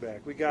stock cars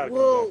back. We got to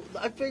come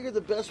back. I figured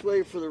the best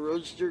way for the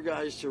Roadster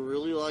guys to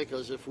really like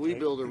us if we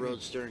build a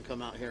Roadster and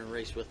come out here and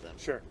race with them.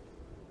 Sure.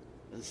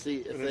 And see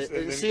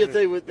if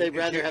they'd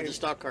rather have the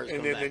stock cars come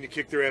back. And then you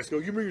kick their ass. Go,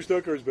 you bring your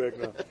stock cars back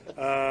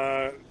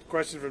now.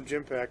 Question from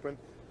Jim Packman.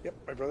 Yep,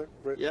 my brother.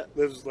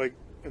 Lives like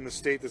in the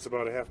state that's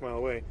about a half mile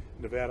away,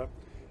 Nevada.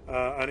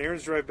 On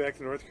Aaron's drive back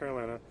to North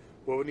Carolina,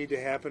 what would need to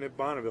happen at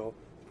Bonneville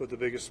put the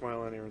biggest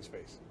smile on Aaron's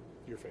face?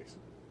 Your face.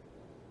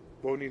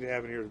 What would need to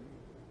happen here to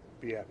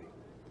be happy?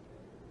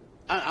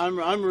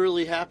 I'm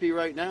really happy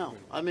right now.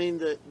 I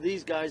mean,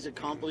 these guys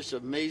accomplished an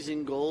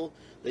amazing goal.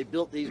 They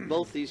built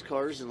both these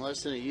cars in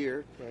less than a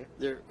year. Right.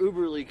 They're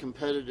uberly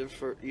competitive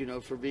for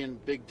being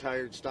big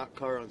tired stock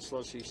car on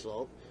slushy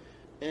salt.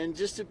 and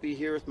just to be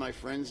here with my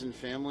friends and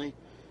family.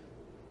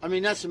 I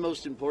mean, that's the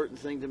most important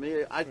thing to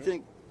me. I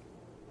think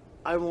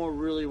I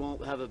really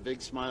won't have a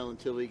big smile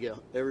until we get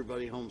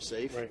everybody home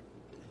safe. Right.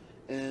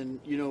 And,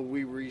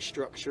 we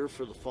restructure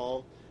for the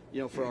fall,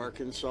 for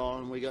Arkansas,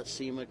 and we got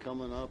SEMA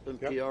coming up and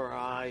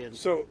PRI. And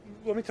so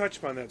let me touch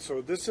upon that.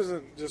 So this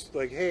isn't just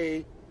like,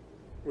 hey,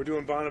 we're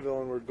doing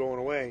Bonneville and we're going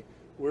away.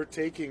 We're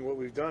taking what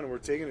we've done and we're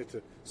taking it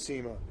to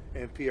SEMA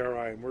and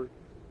PRI, and we're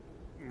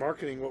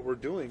marketing what we're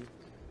doing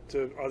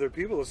to other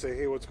people to say,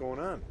 hey, what's going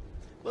on?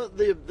 Well,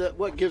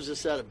 what gives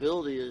us that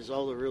ability is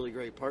all the really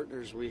great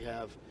partners we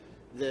have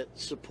that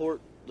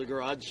support the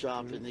garage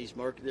shop in these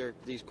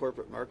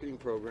corporate marketing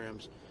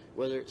programs,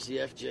 whether it's the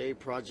FJ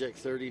Project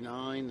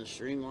 39, the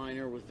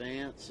Streamliner with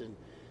Vance, and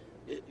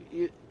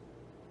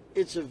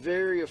it's a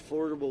very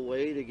affordable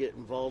way to get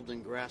involved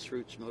in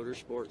grassroots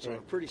motorsports on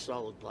a pretty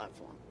solid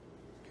platform.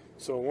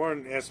 So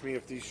Warren asked me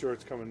if these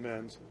shorts come in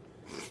men's.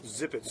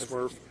 Zip it,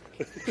 Smurf.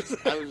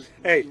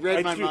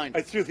 Read my mind.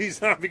 I threw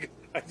these on because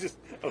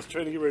I was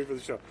trying to get ready for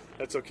the show.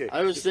 That's okay.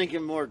 I was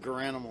thinking more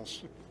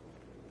Garanimals.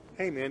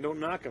 Hey man, don't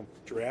knock them.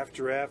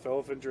 Giraffe,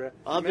 elephant, giraffe.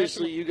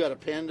 Obviously, you got a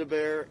panda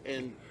bear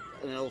and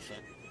an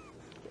elephant.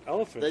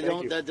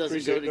 Elephant. That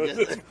doesn't go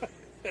together.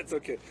 That's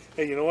okay.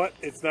 Hey, you know what?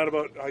 It's not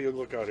about how you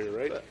look out here,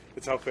 right?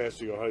 It's how fast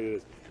you go, how it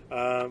is.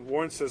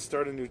 Warren says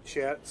start a new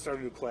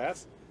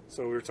class.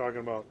 So we were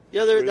talking about.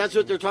 Yeah, that's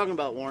what they're talking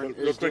about, Warren.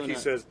 Real quick, he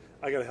says,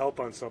 I got to help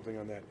on something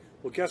on that.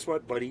 Well, guess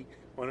what, buddy?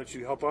 Why don't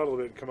you help out a little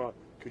bit and come out?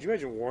 Could you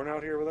imagine Warren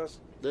out here with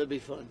us? That'd be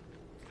fun.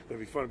 That'd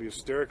be fun. It'd be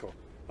hysterical.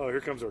 Oh, here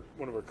comes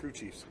one of our crew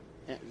chiefs.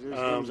 Yeah, here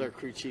comes our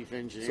crew chief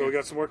engineer. So we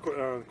got some more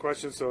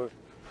questions. So,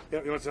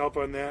 yeah, he wants to help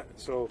on that.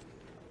 So,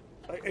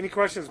 any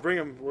questions, bring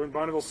them. We're in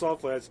Bonneville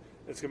Salt Flats.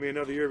 It's going to be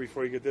another year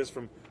before you get this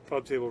from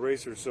Pub Table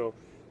Racers. So,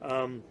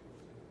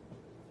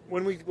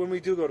 when we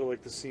do go to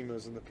like the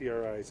SEMAs and the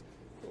PRIs,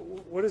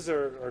 what is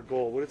our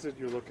goal? What is it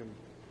you're looking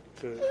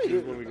to do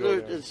when we go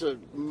there? It's a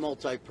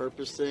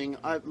multi-purpose thing.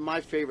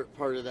 My favorite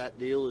part of that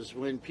deal is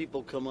when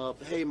people come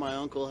up, hey, my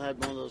uncle had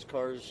one of those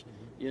cars.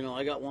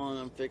 I got one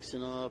I'm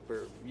fixing up,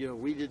 or,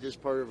 we did this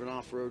part of an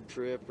off-road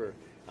trip, or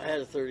I had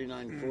a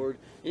 39 Ford.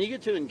 And you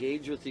get to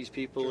engage with these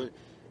people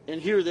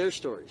and hear their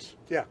stories.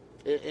 Yeah.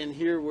 And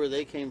hear where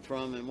they came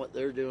from and what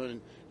they're doing.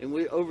 And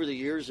we, over the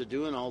years of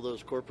doing all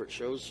those corporate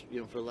shows,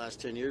 for the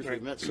last 10 years,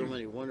 we've met so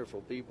many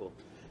wonderful people.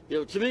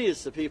 To me,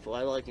 it's the people.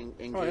 I like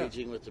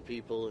engaging with the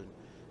people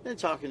and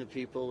talking to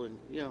people and,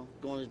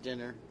 going to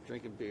dinner,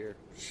 drinking beer.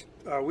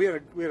 We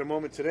had a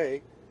moment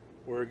today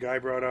where a guy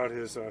brought out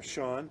his,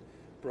 Sean,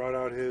 brought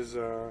out his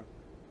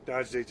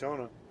Dodge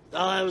Daytona.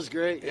 Oh, that was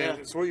great, yeah.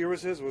 And so what year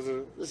was his?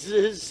 This is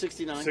his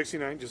 69.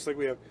 69, just like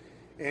we have.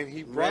 And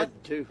he red,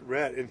 too.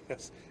 Red, and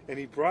yes. And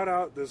he brought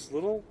out this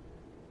little...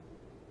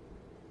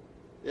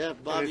 Yeah,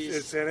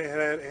 Bobby's...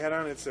 It had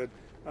on, it said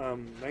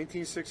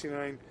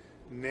 1969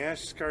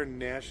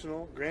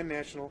 NASCAR Grand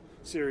National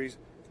Series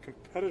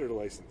competitor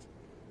license.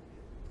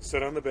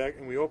 Set on the back,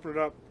 and we opened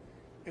it up,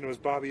 and it was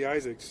Bobby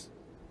Isaac's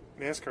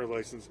NASCAR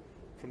license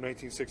from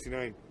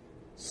 1969,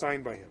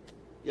 signed by him.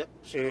 Yep,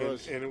 sure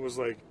was. And it was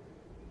like,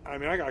 I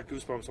got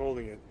goosebumps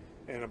holding it,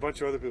 and a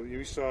bunch of other people.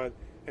 You saw it,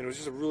 and it was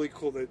just a really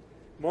cool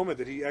moment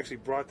that he actually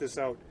brought this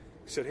out.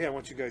 He said, "Hey, I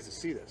want you guys to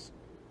see this."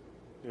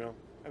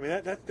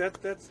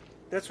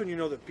 That's when you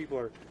know that people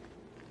are.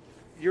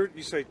 You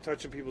say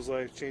touching people's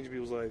lives, changing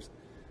people's lives.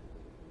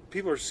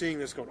 People are seeing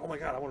this, going, "Oh my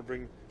God, I want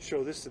to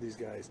show this to these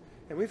guys."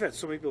 And we've had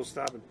so many people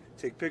stop and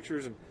take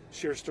pictures and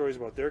share stories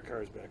about their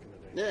cars back in the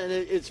day. Yeah, and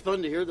it's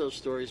fun to hear those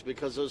stories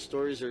because those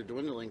stories are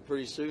dwindling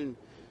pretty soon.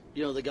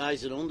 The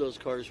guys that owned those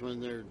cars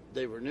when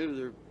they were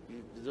new,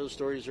 those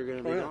stories are going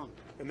to be gone.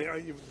 And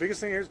the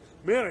biggest thing is,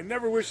 man, I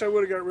never wish I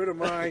would have got rid of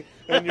my.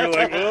 And you're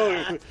like,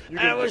 well,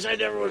 I wish I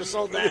never would have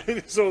sold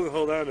that. So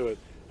hold on to it.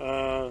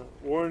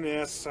 Warren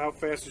asks, how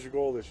fast is your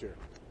goal this year?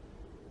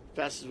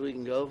 Fast as we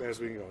can go. Fast as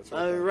we can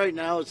go. Right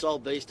now, it's all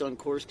based on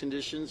course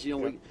conditions.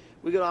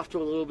 We got off to a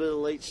little bit of a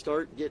late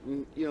start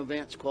getting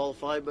Vance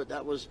qualified, but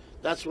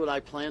that's what I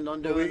planned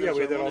on doing. We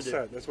had that all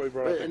set. That's why we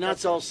brought it. And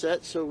that's all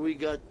set. So we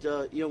got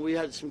we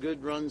had some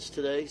good runs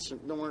today. Some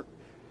weren't.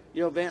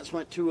 Vance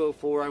went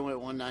 204. I went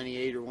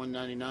 198 or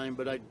 199,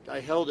 but I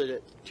held it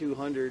at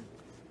 200.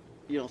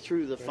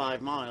 Through the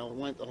 5 mile,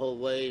 went the whole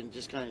way and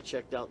just kind of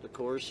checked out the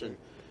course and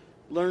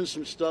learned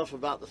some stuff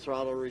about the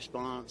throttle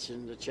response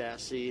and the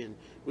chassis, and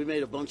we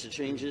made a bunch of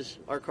changes.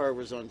 Our car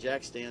was on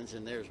jack stands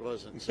and theirs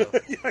wasn't. So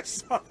yeah, I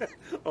saw that.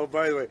 Oh,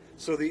 by the way,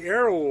 so the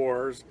Aero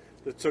Wars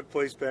that took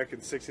place back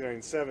in 69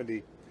 and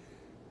 70,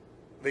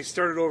 they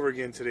started over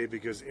again today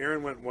because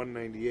Aaron went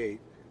 198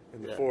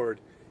 in the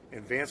Ford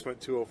and Vance went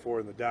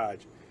 204 in the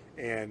Dodge.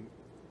 And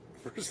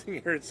first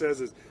thing Aaron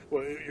says is,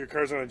 well, your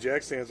car's on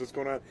jack stands, what's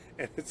going on?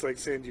 And it's like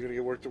saying, you're going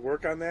to get to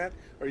work on that?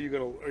 Or are you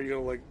going to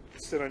like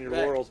sit on your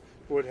laurels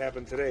for what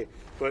happened today?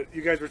 But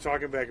you guys were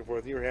talking back and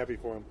forth, and you were happy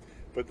for him.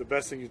 But the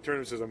best thing, you turn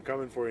and says, I'm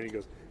coming for you, and he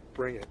goes,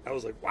 bring it. I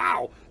was like,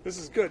 wow, this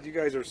is good. You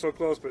guys are so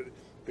close, but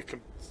the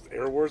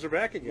Air Wars are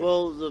back again.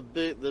 Well,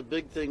 the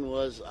big thing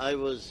was I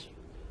was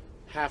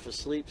half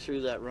asleep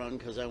through that run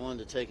because I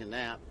wanted to take a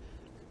nap.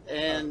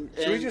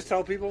 Should we just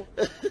tell people?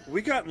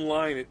 We got in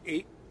line at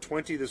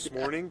 8:20 this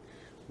morning.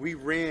 We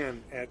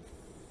ran at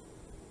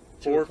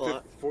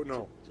 4:50.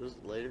 No, it was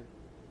later.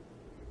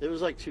 It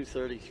was like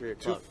 2:30, 3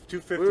 o'clock.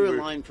 2:50. We were in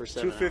line for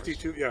 7 hours.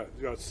 2:52.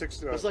 Yeah,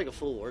 6. It was like a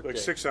full work like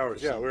day 6 hours.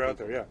 for Yeah, some we're out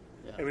people. there.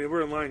 Yeah. I mean,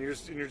 we're in line. You're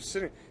just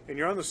sitting, and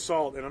you're on the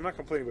salt. And I'm not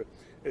complaining,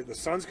 but the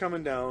sun's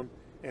coming down,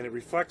 and it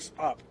reflects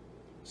up,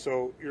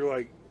 so you're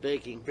like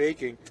baking.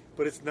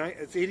 But it's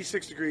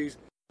 86 degrees,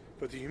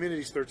 but the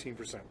humidity's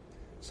 13%.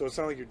 So it's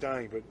not like you're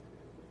dying, but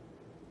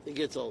it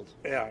gets old.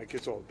 Yeah, it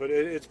gets old, but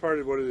it's part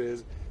of what it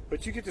is.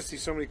 But you get to see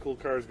so many cool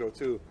cars go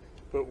too.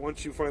 But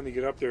once you finally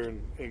get up there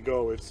and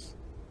go, it's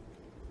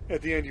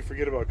at the end you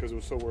forget about it because it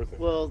was so worth it.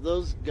 Well,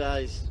 those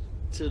guys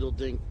twiddle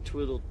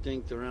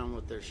dinked around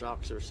with their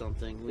shocks or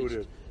something. Who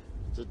did?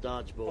 The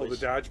Dodge Boys. Oh, the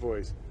Dodge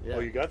Boys. Yeah. Oh,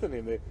 you got the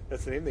name.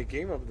 That's the name they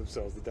gave up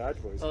themselves, the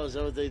Dodge Boys. Oh, is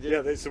that what they did?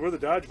 Yeah, they said we're the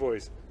Dodge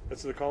Boys.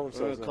 That's what they call We're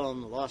themselves. going to call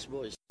them the Lost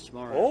Boys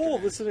tomorrow. Oh,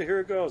 listen to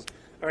here it goes.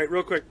 All right,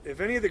 real quick. If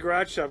any of the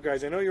garage shop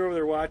guys, I know you're over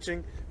there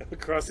watching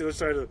across the other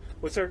side of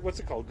what's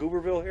it called?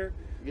 Gooberville here?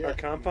 Yeah. Our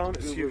compound?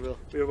 It's huge. Gooberville.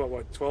 We have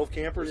about 12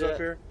 campers up Yeah.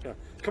 here. Yeah.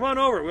 Come on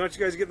over. We want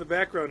you guys to get in the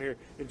background here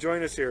and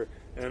join us here.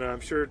 And I'm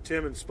sure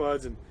Tim and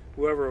Spuds and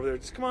whoever over there,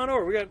 just come on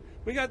over. We can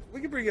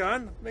bring you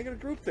on. Make it a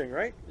group thing,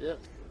 right? Yeah.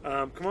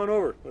 Come on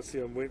over. Let's see.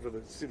 I'm waiting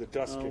to see the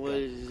dust Oh, kick what up.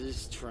 is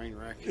this train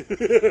wreck?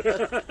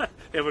 Yeah,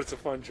 but it's a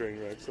fun train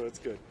wreck, so that's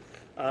good.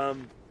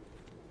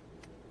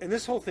 And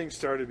this whole thing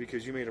started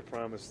because you made a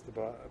promise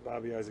to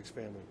Bobby Isaac's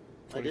family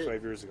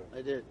 25 years ago.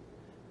 I did.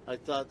 I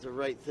thought the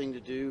right thing to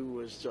do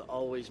was to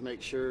always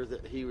make sure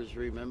that he was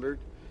remembered.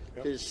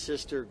 Yep. His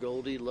sister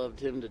Goldie loved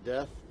him to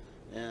death,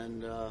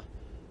 and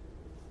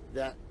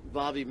that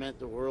Bobby meant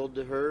the world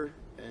to her.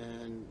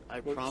 And I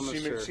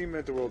promised her. She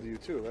meant the world to you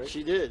too, right?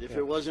 She did. If Yeah.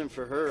 it wasn't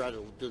for her, I'd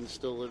have been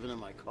still living in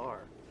my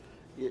car.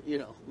 You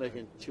know,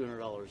 making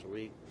 $200 a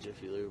week,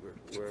 Jiffy Lube or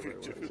wherever it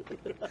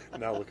was.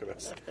 Now look at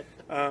us.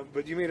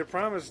 But you made a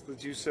promise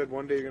that you said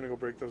one day you're going to go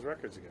break those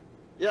records again.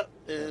 Yep,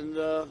 and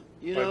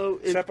you know,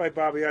 set by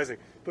Bobby Isaac.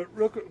 But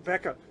real quick,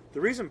 back up.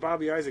 The reason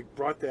Bobby Isaac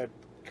brought that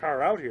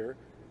car out here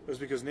was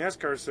because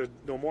NASCAR said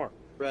no more.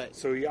 right.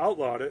 So he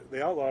outlawed it.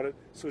 They outlawed it.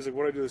 So he's like,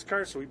 "What do I do with this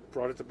car?" So he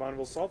brought it to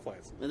Bonneville Salt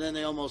Flats. And then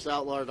they almost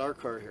outlawed our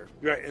car here.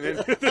 Right, and then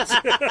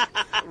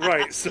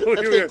right. So That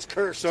here we thing's go.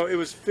 cursed. So it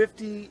was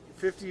 50 years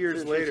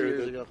 50 later.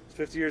 years ago.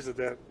 50 years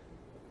that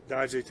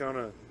Dodge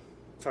Daytona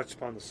touched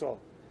upon the salt,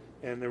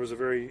 and there was a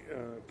very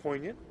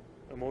poignant,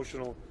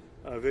 emotional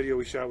video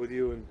we shot with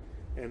you,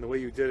 and the way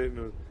you did it,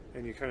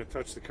 and you kind of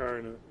touched the car,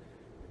 and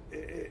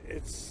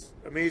it's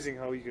amazing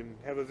how you can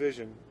have a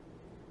vision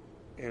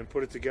and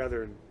put it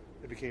together, and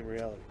it became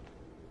reality.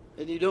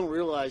 And you don't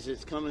realize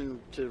it's coming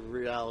to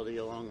reality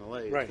along the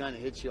way. Right. It kind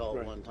of hits you all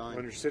Right. at one time.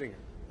 When you're sitting here.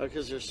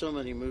 Because there's so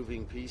many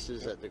moving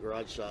pieces at the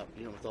garage shop,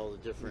 you know, with all the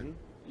different,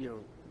 Mm-hmm. you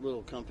know,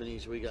 little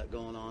companies we got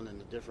going on and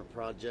the different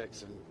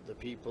projects and the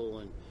people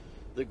and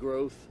the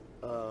growth.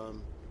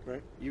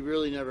 Right. You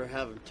really never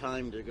have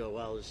time to go,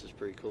 wow, this is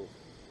pretty cool.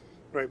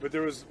 Right, but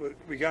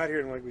we got here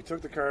and like we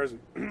took the cars,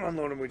 we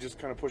unloaded them, we just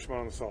kind of pushed them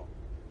out on the salt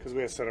because we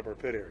had to set up our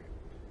pit area,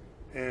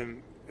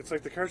 and it's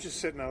like the car's just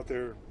sitting out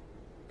there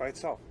by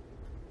itself,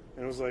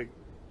 and it was like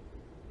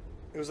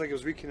it was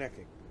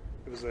reconnecting.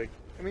 It was like,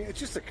 I mean, it's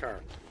just a car.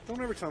 Don't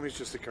ever tell me it's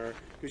just a car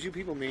because you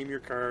people name your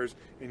cars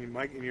and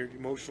you're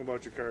emotional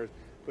about your cars,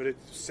 but it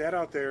sat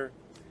out there,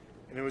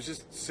 and it was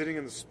just sitting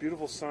in this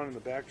beautiful sun and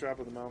the backdrop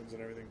of the mountains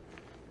and everything,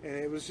 and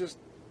it was just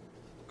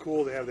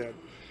cool to have that.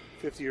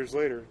 50 years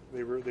later,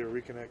 they were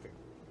reconnecting.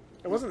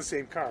 It wasn't the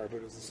same car, but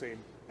it was the same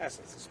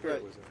essence. The spirit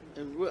Right. was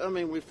there. And I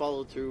mean, we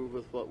followed through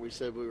with what we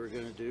said we were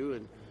going to do.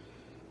 And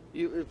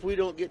if we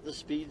don't get the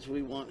speeds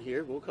we want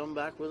here, we'll come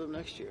back with them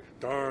next year.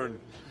 Darn.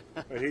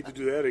 I'd hate to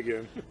do that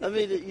again. I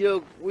mean, you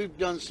know, we've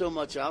done so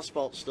much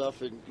asphalt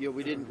stuff, and you know,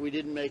 we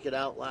didn't make it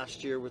out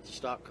last year with the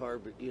stock car,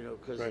 but you know,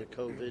 because Right. of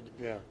COVID.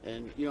 Yeah.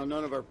 And you know,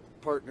 none of our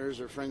partners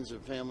or friends and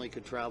family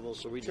could travel,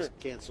 so we just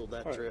canceled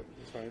that All right, trip.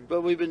 that's fine.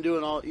 But we've been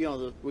doing all, you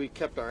know, we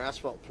kept our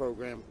asphalt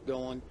program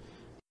going,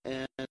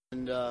 and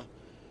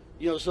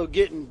you know, so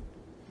getting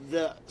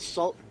the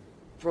salt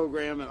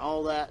program and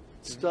all that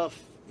stuff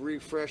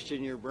refreshed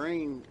in your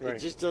brain, Right. it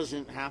just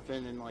doesn't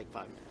happen in like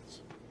 5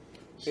 minutes.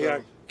 So,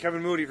 Yeah,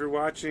 Kevin Moody, if you're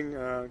watching,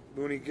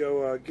 Mooney,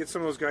 go get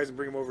some of those guys and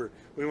bring them over.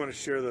 We want to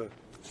share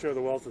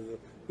the wealth of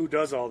who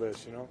does all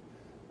this. You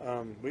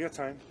know, we got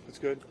time. It's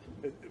good.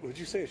 Would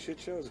you say a shit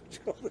show? Is what you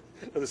call it?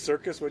 Or the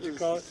circus? What'd you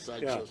call it?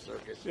 Sideshow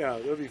circus. Yeah,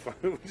 that'd be fun.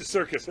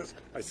 Circus.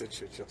 I said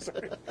shit show.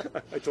 Sorry,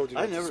 I told you.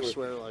 I not to never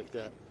swear like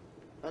that.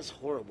 That's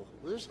horrible.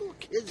 There's little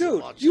kids that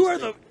Dude, watch you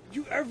this are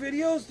thing. our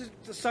videos,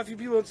 the stuff you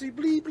people don't see,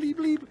 bleep, bleep,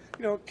 bleep.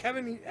 You know,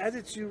 Kevin he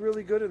edits you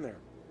really good in there.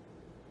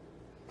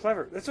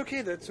 Clever. That's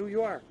okay. That's who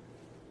you are.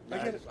 I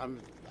get it.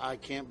 I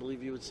can't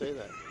believe you would say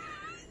that.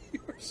 You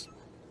are so...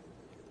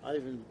 I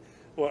even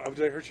Well,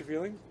 did I hurt your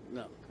feelings?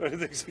 no. I didn't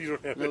think so. You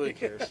don't have Nobody any.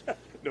 cares.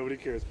 Nobody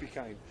cares. Be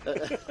kind.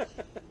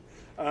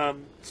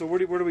 So where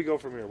do we go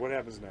from here? What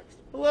happens next?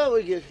 Well,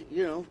 we get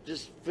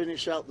just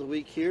finish out the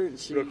week here and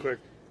see. Real quick.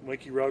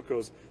 Mikey Rout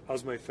goes,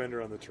 "How's my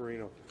fender on the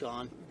Torino?"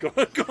 Gone. Gone.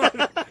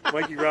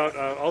 Mikey Rout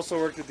also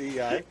worked at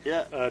DEI.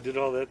 Yeah. Did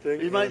all that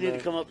thing. You might need to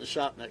come up to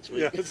shop next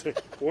week. Yeah.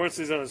 Warren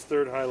says on his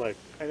third highlight.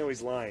 I know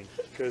he's lying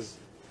because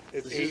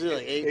it's It's usually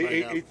like 8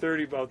 by now.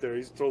 8:30 out there.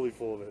 He's totally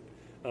full of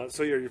it.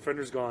 So yeah, your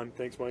fender's gone.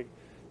 Thanks, Mike.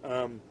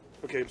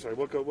 Okay, I'm sorry.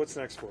 What's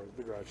next for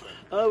the garage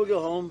shop? We go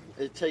home.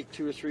 It'd take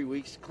 2 or 3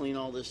 weeks to clean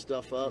all this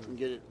stuff up and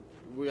get it.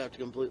 We have to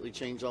completely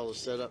change all the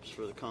setups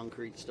for the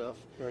concrete stuff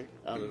Right.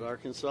 out at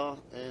Arkansas.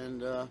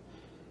 And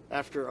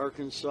after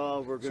Arkansas,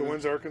 we're going So to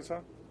when's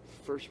Arkansas?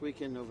 first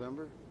week in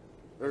November.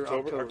 Or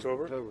October.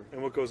 October.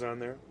 And what goes on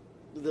there?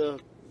 The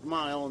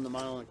mile and the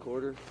mile and a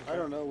quarter. I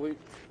don't know. We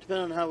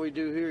depending on how we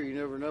do here, you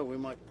never know. We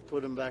might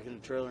put them back in the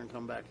trailer and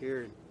come back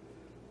here. And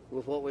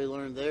with what we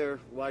learned there,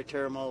 why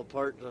tear them all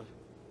apart?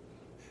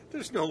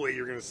 There's no way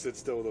you're going to sit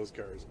still with those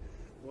cars.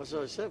 What's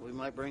what I said? We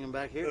might bring them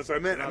back here. That's what I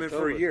meant. in I meant for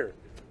October. a year.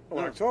 Oh,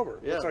 No. October.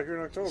 Yeah. What's out here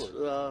in October?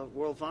 It's,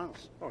 World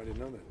Finals. Oh, I didn't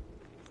know that.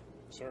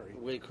 Sorry.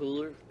 Way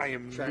cooler. I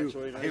am Track's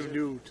new. way I nicer. am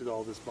new to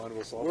all this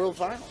Bonneville Salt. World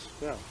Finals.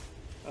 Yeah.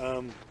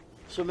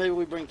 So maybe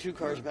we bring 2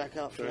 cars back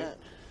out for Okay. that.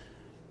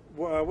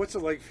 What's it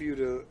like for you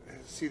to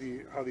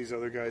see how these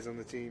other guys on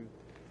the team,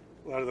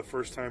 a lot of the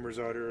first timers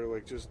out here, are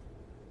like just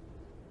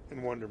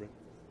in wonderment?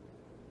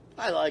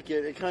 I like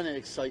it. It kind of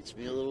excites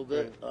me a little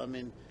bit. Right. I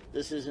mean,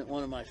 this isn't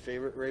one of my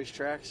favorite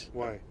racetracks.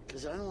 Why?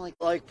 Because I don't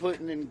like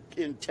putting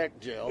in tech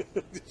jail.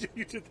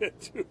 You did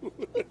that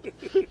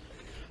too.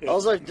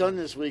 All I've done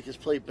this week is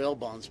play bail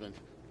bondsman.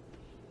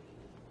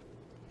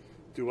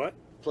 Do what?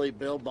 Play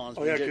bail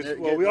bondsman. Oh yeah, Getting because it-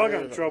 we all getting got rid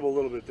in of trouble a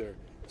little bit there.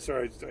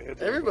 Sorry, I had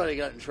to. Everybody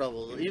got in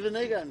trouble. Even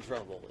they got in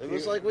trouble. It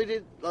was Yeah. like we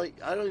did. Like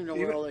I don't even know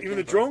where all that Even came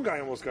the drone guy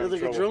almost got from. in The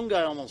trouble. drone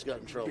guy almost got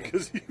in trouble.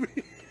 Because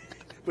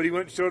but he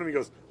went and showed him. He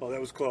goes, "Oh, that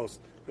was close."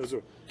 He goes,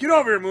 "Get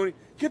over here, Mooney.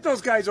 Get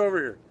those guys over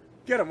here.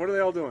 Get them. What are they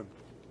all doing?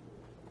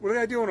 What are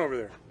they doing over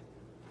there?"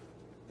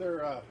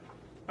 They're,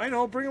 I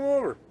know. Bring them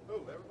over. oh,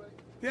 everybody?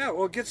 Yeah.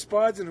 Well, get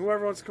Spuds and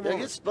whoever wants to come Yeah,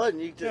 over. get Spud.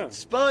 And Yeah.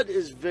 Spud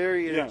is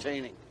very Yeah.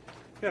 entertaining.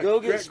 Yeah, Go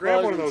get Spud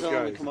grab one and of those tell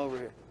him to guys. come over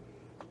here.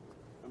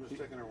 I'm just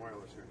checking our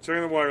wireless here.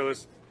 Checking the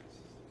wireless.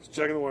 Just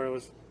checking the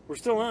wireless. We're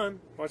still on.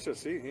 Watch this.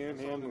 See, hand.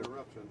 It's an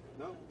interruption.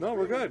 No? No,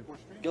 we're good.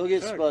 streaming. Go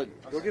get Yeah, Spud.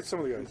 Go get some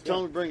of the guys.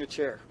 Tell him to bring a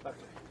chair. Okay.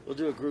 We'll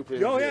do a group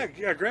interview. Oh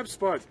yeah. Grab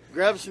Spud.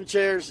 Grab some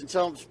chairs and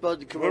tell him Spud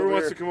to come Whoever over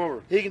wants here. to come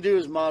over. He can do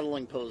his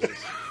modeling poses.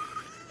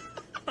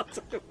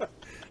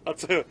 I'll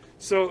tell you.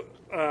 So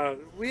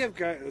we have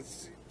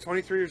guys.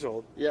 23 years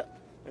old. Yeah.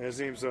 And his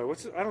name's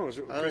what's I don't know. Is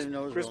it I don't even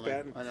know his Chris real name.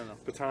 Patton? I don't know.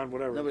 Baton,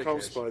 whatever. Nobody Call him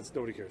cares. Spuds.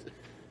 Nobody cares.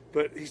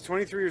 But he's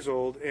 23 years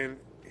old, and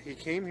he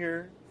came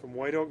here from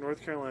White Oak,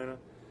 North Carolina.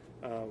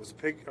 Was a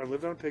pig.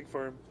 Lived on a pig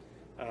farm.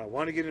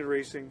 Wanted to get into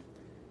racing.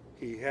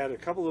 He had a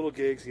couple little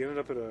gigs. He ended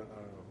up at a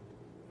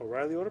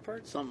O'Reilly Auto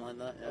Parts, Something like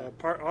that.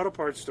 Yeah. auto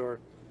parts store,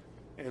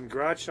 and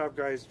garage shop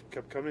guys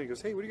kept coming in. He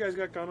goes, "Hey, what do you guys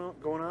got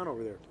going on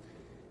over there?"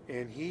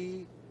 And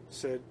he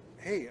said,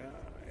 "Hey,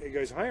 you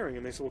guys hiring?"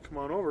 And they said, "Well, come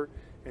on over."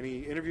 And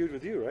he interviewed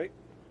with you, right?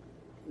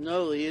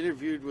 No, he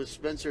interviewed with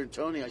Spencer and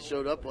Tony. I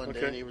showed up one day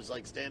Okay. and he was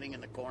like standing in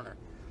the corner.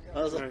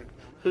 I was like, Right.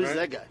 "Who's Right.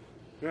 that guy?"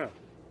 Yeah.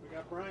 We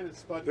got Brian and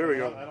Spud. There we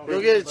coming go. out. I don't Go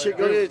know get a anybody go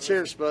get a else.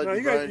 chair, Spud. No,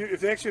 you Brian.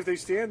 guys. If they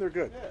stand, they're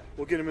good.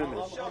 We'll get them in there.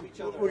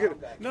 We'll get it.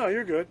 No,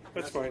 you're good.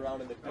 That's fine.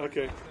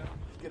 Okay.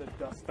 Get a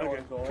dust Okay.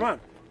 storm going. Come on.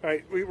 All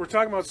right. We're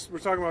talking about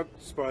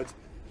Spuds.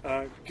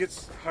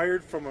 Gets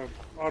hired from an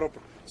auto.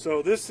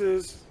 So this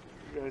is.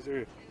 You guys are.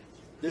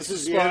 This This is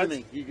is the Spuds.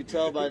 enemy. You can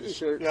tell by the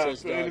shirt. Yeah, Says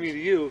it's the enemy Dodge. to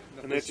you,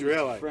 and that's This your is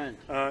ally. friend.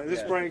 This is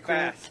Yeah. Brian Quinn.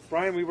 Fast.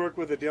 Brian, we work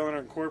with the Dale Earnhardt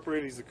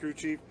Incorporated. He's the crew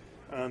chief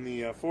on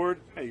the Ford.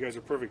 Hey, you guys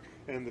are perfect.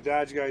 And the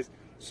Dodge guys.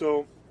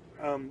 So,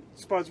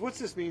 Spuds, what's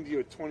this mean to you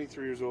at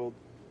 23 years old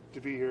to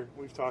be here?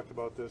 We've talked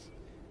about this.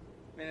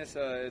 I mean, it's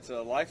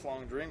a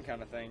lifelong dream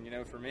kind of thing. You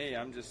know, for me,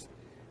 I'm just,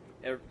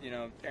 you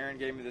know, Aaron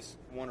gave me this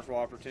wonderful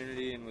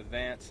opportunity, and with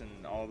Vance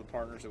and all the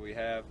partners that we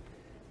have,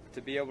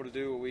 to be able to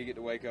do what we get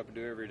to wake up and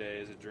do every day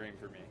is a dream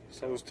for me.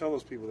 So, Tell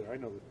those people there. I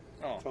know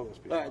that. oh, Tell those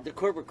people. All right, the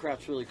corporate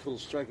crap's really cool.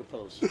 Strike a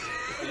pose.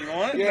 you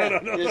want it? Yeah,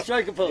 no. yeah,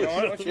 strike a pose. You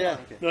want it? What you Yeah,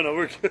 want? No,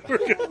 we're good. We're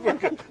good. We're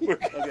good. We're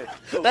good.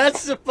 Okay.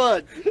 that's the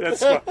fun. That's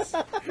Spuds.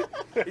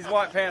 These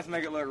white pants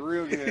make it look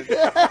real good.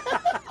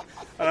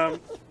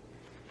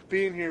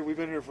 Being here, we've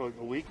been here for like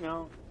a week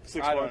now.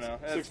 6 I don't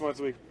months. know. 6 months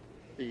a week.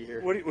 Be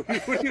here. What do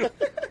you?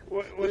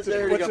 What's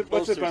They already got it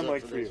posters been up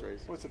like for for you? this race.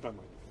 What's it been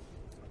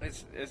like?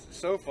 It's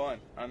so fun.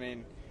 I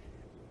mean,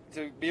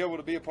 to be able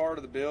to be a part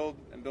of the build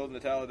and building the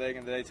Talladega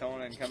and the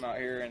Daytona and come out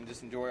here and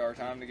just enjoy our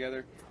time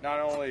together. Not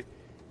only,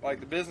 like,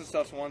 the business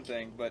stuff's one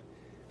thing, but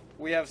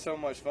we have so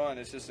much fun.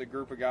 It's just a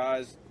group of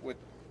guys with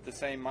the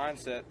same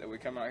mindset that we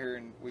come out here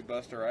and we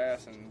bust our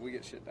ass and we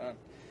get shit done.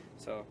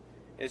 So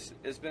it's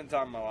been the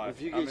time of my life.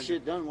 If you I'm get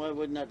shit done, why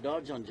wouldn't that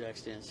Dodge on jack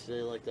stand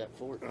stay like that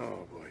Ford?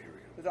 Oh boy, here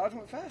we The Dodge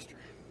went faster.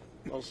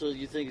 Also,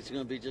 you think it's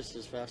going to be just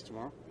as fast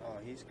tomorrow? Oh,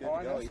 he's good Oh, to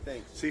I go. know. He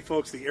thinks. go. See,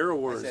 folks, the Arrow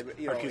Wars said,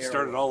 you are know, getting Arrow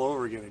started Wars. all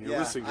over again, and you're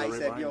listening to I it right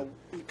said, behind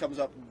you. he comes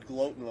up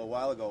gloating a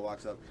while ago,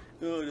 walks up.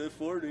 Oh, that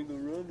Ford ain't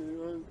gonna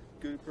run.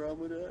 I got a problem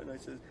with that. And I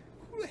said,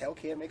 who the hell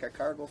can't make a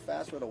car go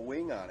fast with a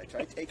wing on it?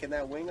 Try taking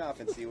that wing off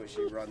and see what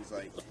she runs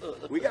like.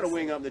 We got a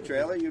wing up the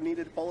trailer. You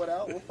needed to pull it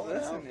out. We'll pull it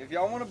out. Listen, if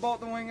y'all want to bolt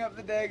the wing up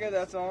the Dega,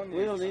 that's on you.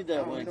 We don't need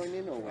that No, we wing. don't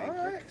need no wing. All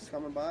right. It's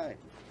coming by.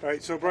 All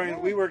right, so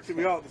Brian,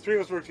 the three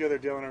of us worked together.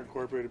 Dale and I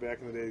incorporated back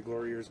in the day, the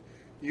glory years.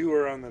 You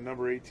were on the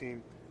number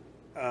 18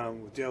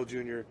 with Dale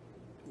Jr. A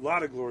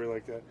lot of glory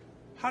like that.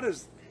 How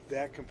does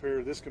that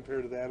compare? This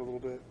compare to that a little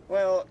bit?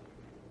 Well,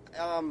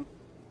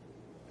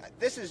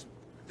 this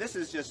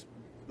is just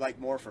like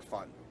more for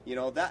fun. You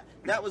know, that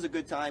was a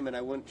good time, and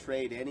I wouldn't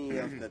trade any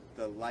of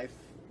the life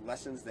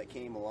lessons that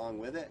came along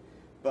with it.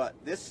 But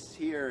this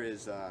here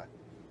is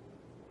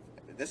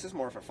this is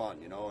more for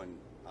fun, you know, and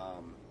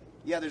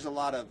yeah, there's a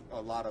lot of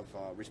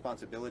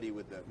responsibility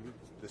with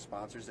the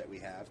sponsors that we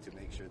have to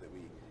make sure that we,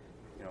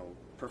 you know,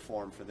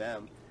 perform for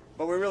them.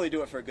 But we really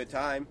do it for a good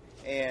time,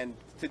 and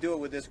to do it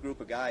with this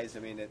group of guys, I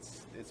mean,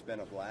 it's been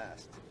a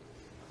blast.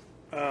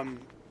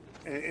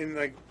 And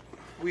like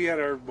we had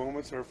our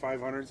moments, our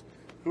 500s.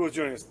 Who's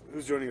joining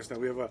us now?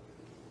 We have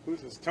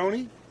who's this?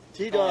 Tony?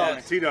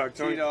 T-Dog, T-Dog.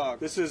 Tony. T-Dog.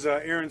 This is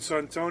Aaron's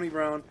son, Tony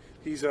Brown.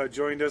 He's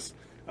joined us.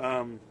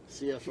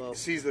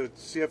 CFO, He's the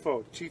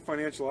CFO, Chief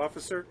Financial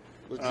Officer.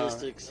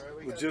 logistics. All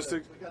right,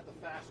 Logistics. We got the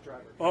fast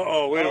driver.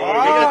 Wait a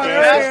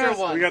minute.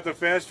 Oh, We got the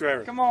fast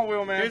driver. Come on,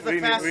 Wheelman. Here's the We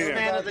need- fastest we need-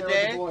 man of the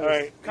day. All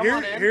right, Come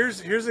on in.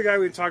 here's the guy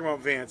we've been talking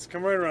about, Vance.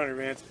 Come right around here,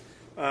 Vance.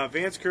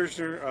 Vance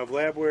Kirshner of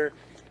Labware.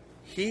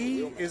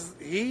 He is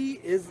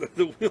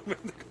the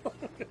wheelman.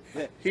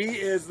 He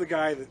is the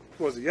guy that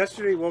was it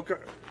yesterday. Woke up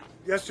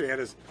yesterday, had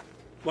his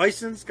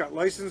license, got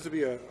licensed to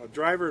be a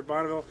driver at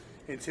Bonneville,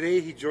 and today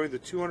he joined the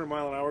 200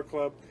 mile an hour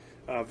club.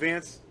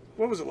 Vance,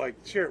 what was it like?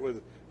 Share it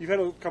with. You've had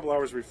a couple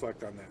hours to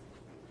reflect on that.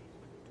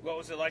 What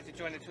was it like to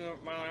join the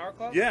 200 mile an hour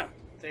club? Yeah.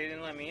 They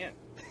didn't let me in.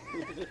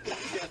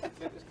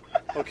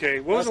 Okay.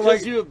 What was That's it like?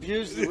 because you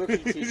abused the rookie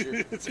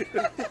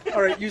teacher.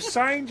 All right. You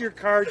signed your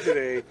card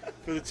today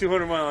for the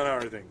 200 mile an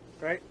hour thing,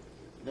 right?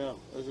 No,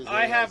 this is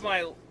I have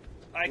I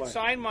What?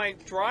 signed my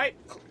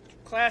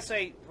Class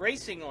A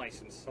racing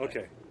license.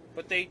 Okay.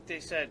 But they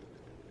said,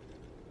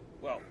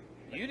 well,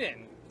 you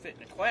didn't fit in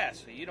the class,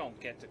 so you don't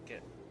get to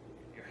get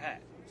your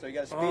hat. So you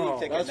got a speeding Oh.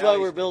 ticket. That's now why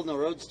he's- we're building a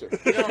roadster.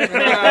 All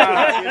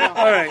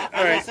right.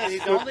 All right.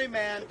 He's the only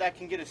man that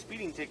can get a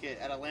speeding ticket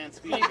at a land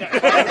speed.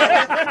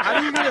 How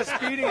do you get a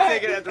speeding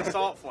ticket at the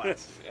salt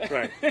flats?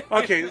 Right.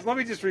 Okay. Let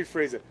me just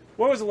rephrase it.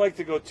 What was it like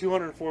to go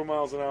 204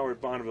 miles an hour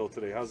at Bonneville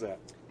today? How's that?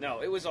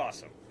 No, it was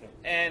awesome.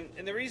 And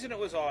the reason it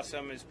was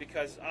awesome is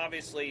because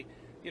obviously,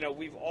 you know,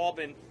 we've all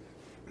been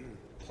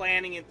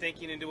planning and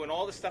thinking and doing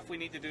all the stuff we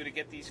need to do to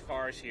get these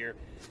cars here.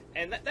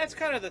 And that's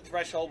kind of the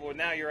threshold where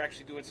now you're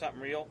actually doing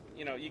something real.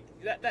 You know, it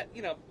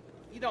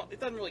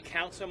doesn't really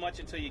count so much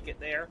until you get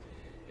there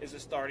as a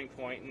starting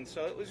point. And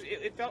so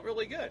it felt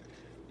really good.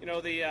 You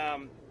know,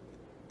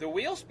 the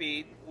wheel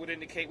speed would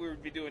indicate we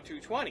would be doing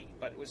 220,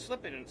 but it was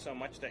slipping in so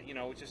much that, you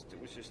know, it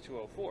was just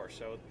 204.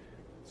 So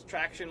it's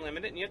traction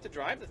limited, and you have to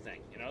drive the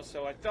thing, you know.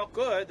 So I felt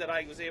good that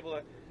I was able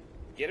to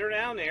get her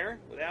down there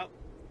without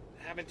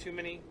having too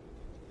many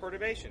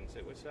perturbations.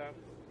 It was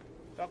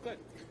felt good.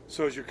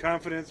 So is your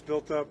confidence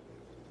built up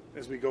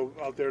as we go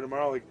out there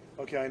tomorrow? Like,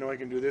 okay, I know I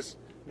can do this.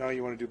 Now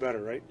you want to do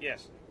better, right?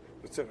 Yes.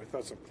 That's it. I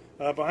thought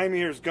so. Behind me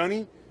here is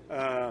Gunny.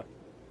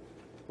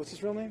 What's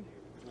his real name?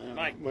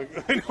 Mike. No.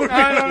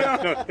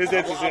 His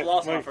dad's his I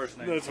lost my Mike. first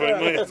name. That's fine.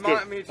 Mike, that's Mike,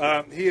 good. me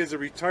too. He is a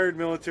retired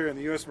military in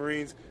the U.S.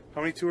 Marines.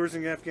 How many tours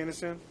in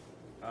Afghanistan?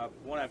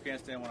 One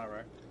Afghanistan, one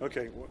Iraq.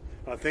 Okay.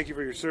 Thank you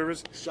for your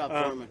service. Shop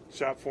foreman.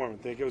 Shop foreman.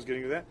 Thank you. I was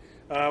getting to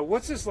that.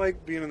 What's this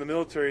like being in the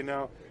military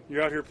now?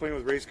 You're out here playing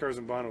with race cars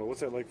in Bonneville. What's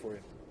that like for you?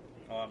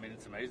 Oh, I mean,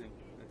 it's amazing.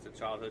 It's a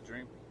childhood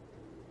dream.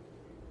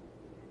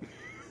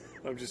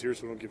 I'm just here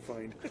so I don't get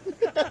fined. He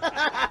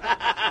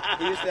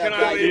used to have I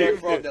guys leave? work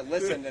for him that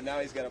listened, and now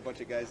he's got a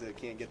bunch of guys that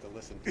can't get to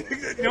listen to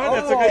him. You know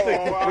what? That's a good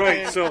thing. Oh, I Right.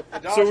 mean, So, the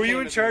Dodge so were you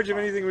came in as charge a of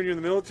anything when you were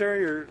in the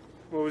military, or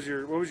what was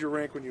your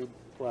rank when you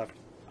left?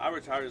 I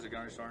retired as a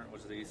gunnery sergeant,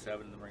 which is the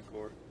E7 in the Marine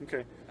Corps.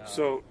 Okay.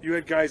 So you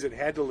had guys that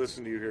had to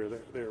listen to you here,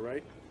 there,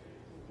 right?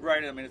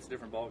 Right. I mean, it's a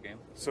different ball game.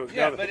 So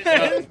Yeah, now but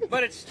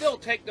that- it's still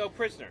take no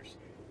prisoners.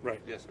 right.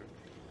 Yes, sir.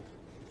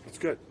 That's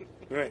good.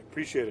 All right.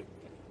 Appreciate it.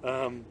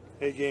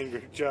 Hey, gang,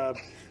 great job.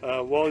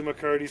 Wally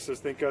McCarty says,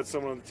 thank God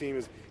someone on the team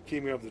is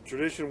keeping up the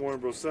tradition. Warren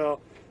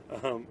Brosell,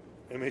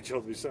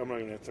 MHLW. I'm not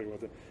going to have to talk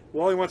about that.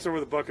 Wally wants to know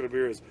where the bucket of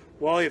beer is.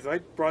 Wally, if I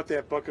brought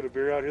that bucket of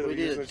beer out here, that We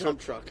need use a in the dump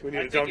show, truck. We need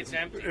I a think dump. it's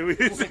empty. It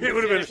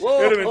would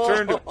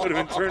have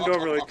been turned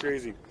over like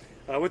crazy.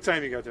 What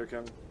time you got there,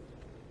 Kevin?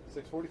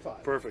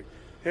 6:45. Perfect.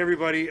 Hey,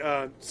 everybody.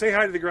 Say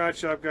hi to the Garage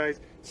Shop guys.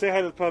 Say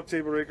hi to the Pub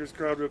Table Rakers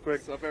crowd real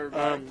quick. What's up,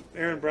 everybody?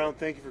 Aaron Brown,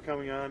 thank you for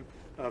coming on.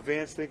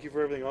 Vance, thank you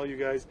for everything. All you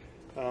guys.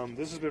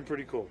 This has been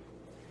pretty cool.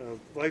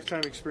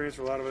 Lifetime experience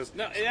for a lot of us.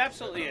 No, it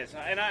absolutely is.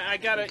 And I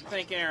got to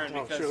thank Aaron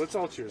Oh, because sure. Let's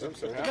all cheers. I'm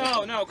sorry.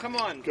 No, come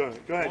on. Go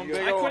ahead. One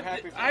big old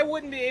happy I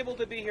wouldn't be able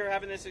to be here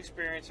having this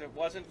experience if it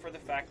wasn't for the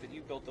fact that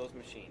you built those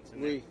machines.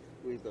 And We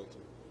built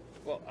them.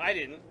 well, I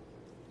didn't.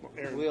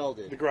 Aaron, We all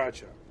did. The garage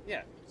shop.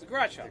 Yeah, it's a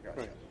garage shop.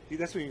 Right.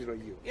 That's what he means about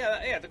you.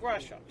 Yeah, the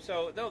garage shop.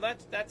 So no,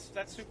 that's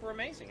super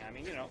amazing. I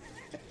mean,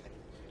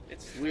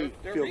 it's they're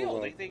feel the real.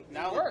 love. They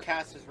Now the work.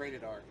 cast is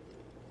rated R.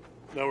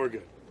 No, we're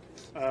good.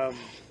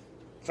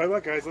 Tell you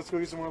what, guys, let's go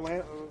get some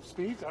more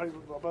speed. How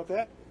about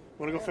that?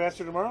 Want to go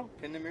faster tomorrow?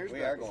 Pin the mirrors We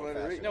back. are Just going let it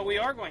faster. read. No, we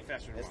are going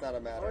faster. It's Tomorrow.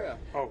 not a matter.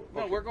 Oh,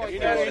 No, okay. we're going You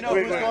faster. know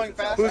Wait, who's wait. going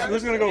faster?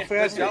 Who's going to go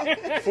faster?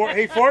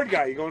 Hey, Ford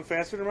guy, you going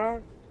faster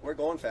tomorrow? We're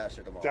going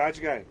faster tomorrow.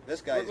 Dodge guy.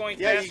 This We're guy's going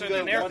Yeah, you faster can go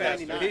than they're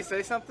 199. faster. Did he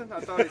say something? I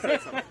thought he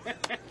said something.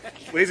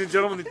 Ladies and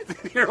gentlemen,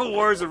 the Hero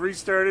Wars have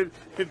restarted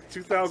in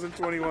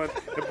 2021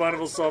 at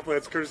Bonneville Salt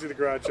Flats, courtesy of the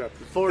Garage Shop.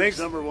 Ford's Thanks-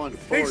 number one.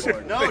 thanks Ford.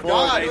 for- No, Thanks-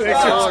 Dodge.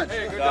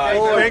 thanks for-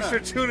 Dodge. Thanks for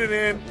tuning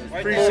in.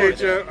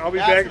 Appreciate you. I'll be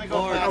That's back.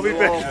 gonna go I'll be fast.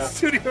 back in the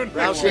studio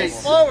next week.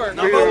 Slower.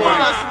 Number Come one.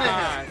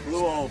 on.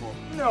 Blue Oval.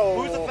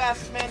 Who's the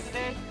fastest man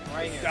today?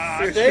 Right here.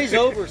 Dodge. Day's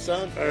over,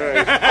 son. All right.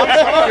 Good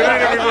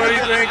night, everybody.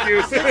 Thank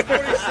you.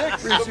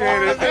 46.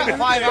 Appreciate it. I've got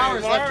 5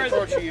 hours left to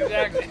torture you.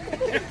 Exactly.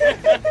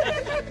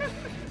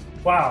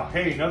 Wow.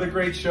 Hey, another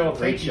great show. Great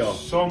Thank you show.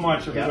 so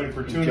much, everybody, Yep.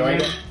 for tuning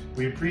Enjoyed in. it.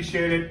 We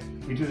appreciate it.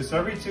 We do this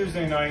every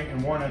Tuesday night.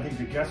 And Warren, I think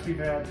the guests we've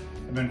had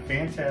have been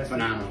fantastic.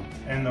 Phenomenal.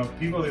 And the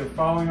people that are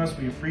following us,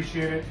 we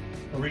appreciate it.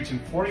 We're reaching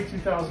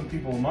 42,000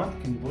 people a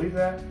month. Can you believe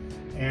that?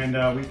 And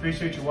we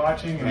appreciate you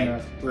watching. And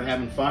Right. We're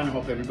having fun.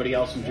 Hope everybody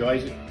else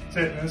enjoys it. that's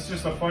it. And it's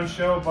just a fun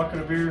show. Bucket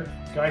of beer.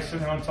 Guys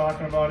sitting around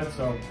talking about it.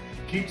 So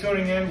keep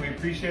tuning in. We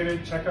appreciate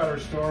it. Check out our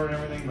store and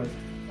everything.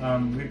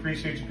 But we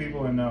appreciate you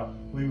people. And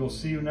we will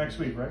see you next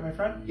week. Right, my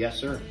friend? Yes,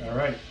 sir. All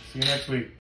right. See you next week.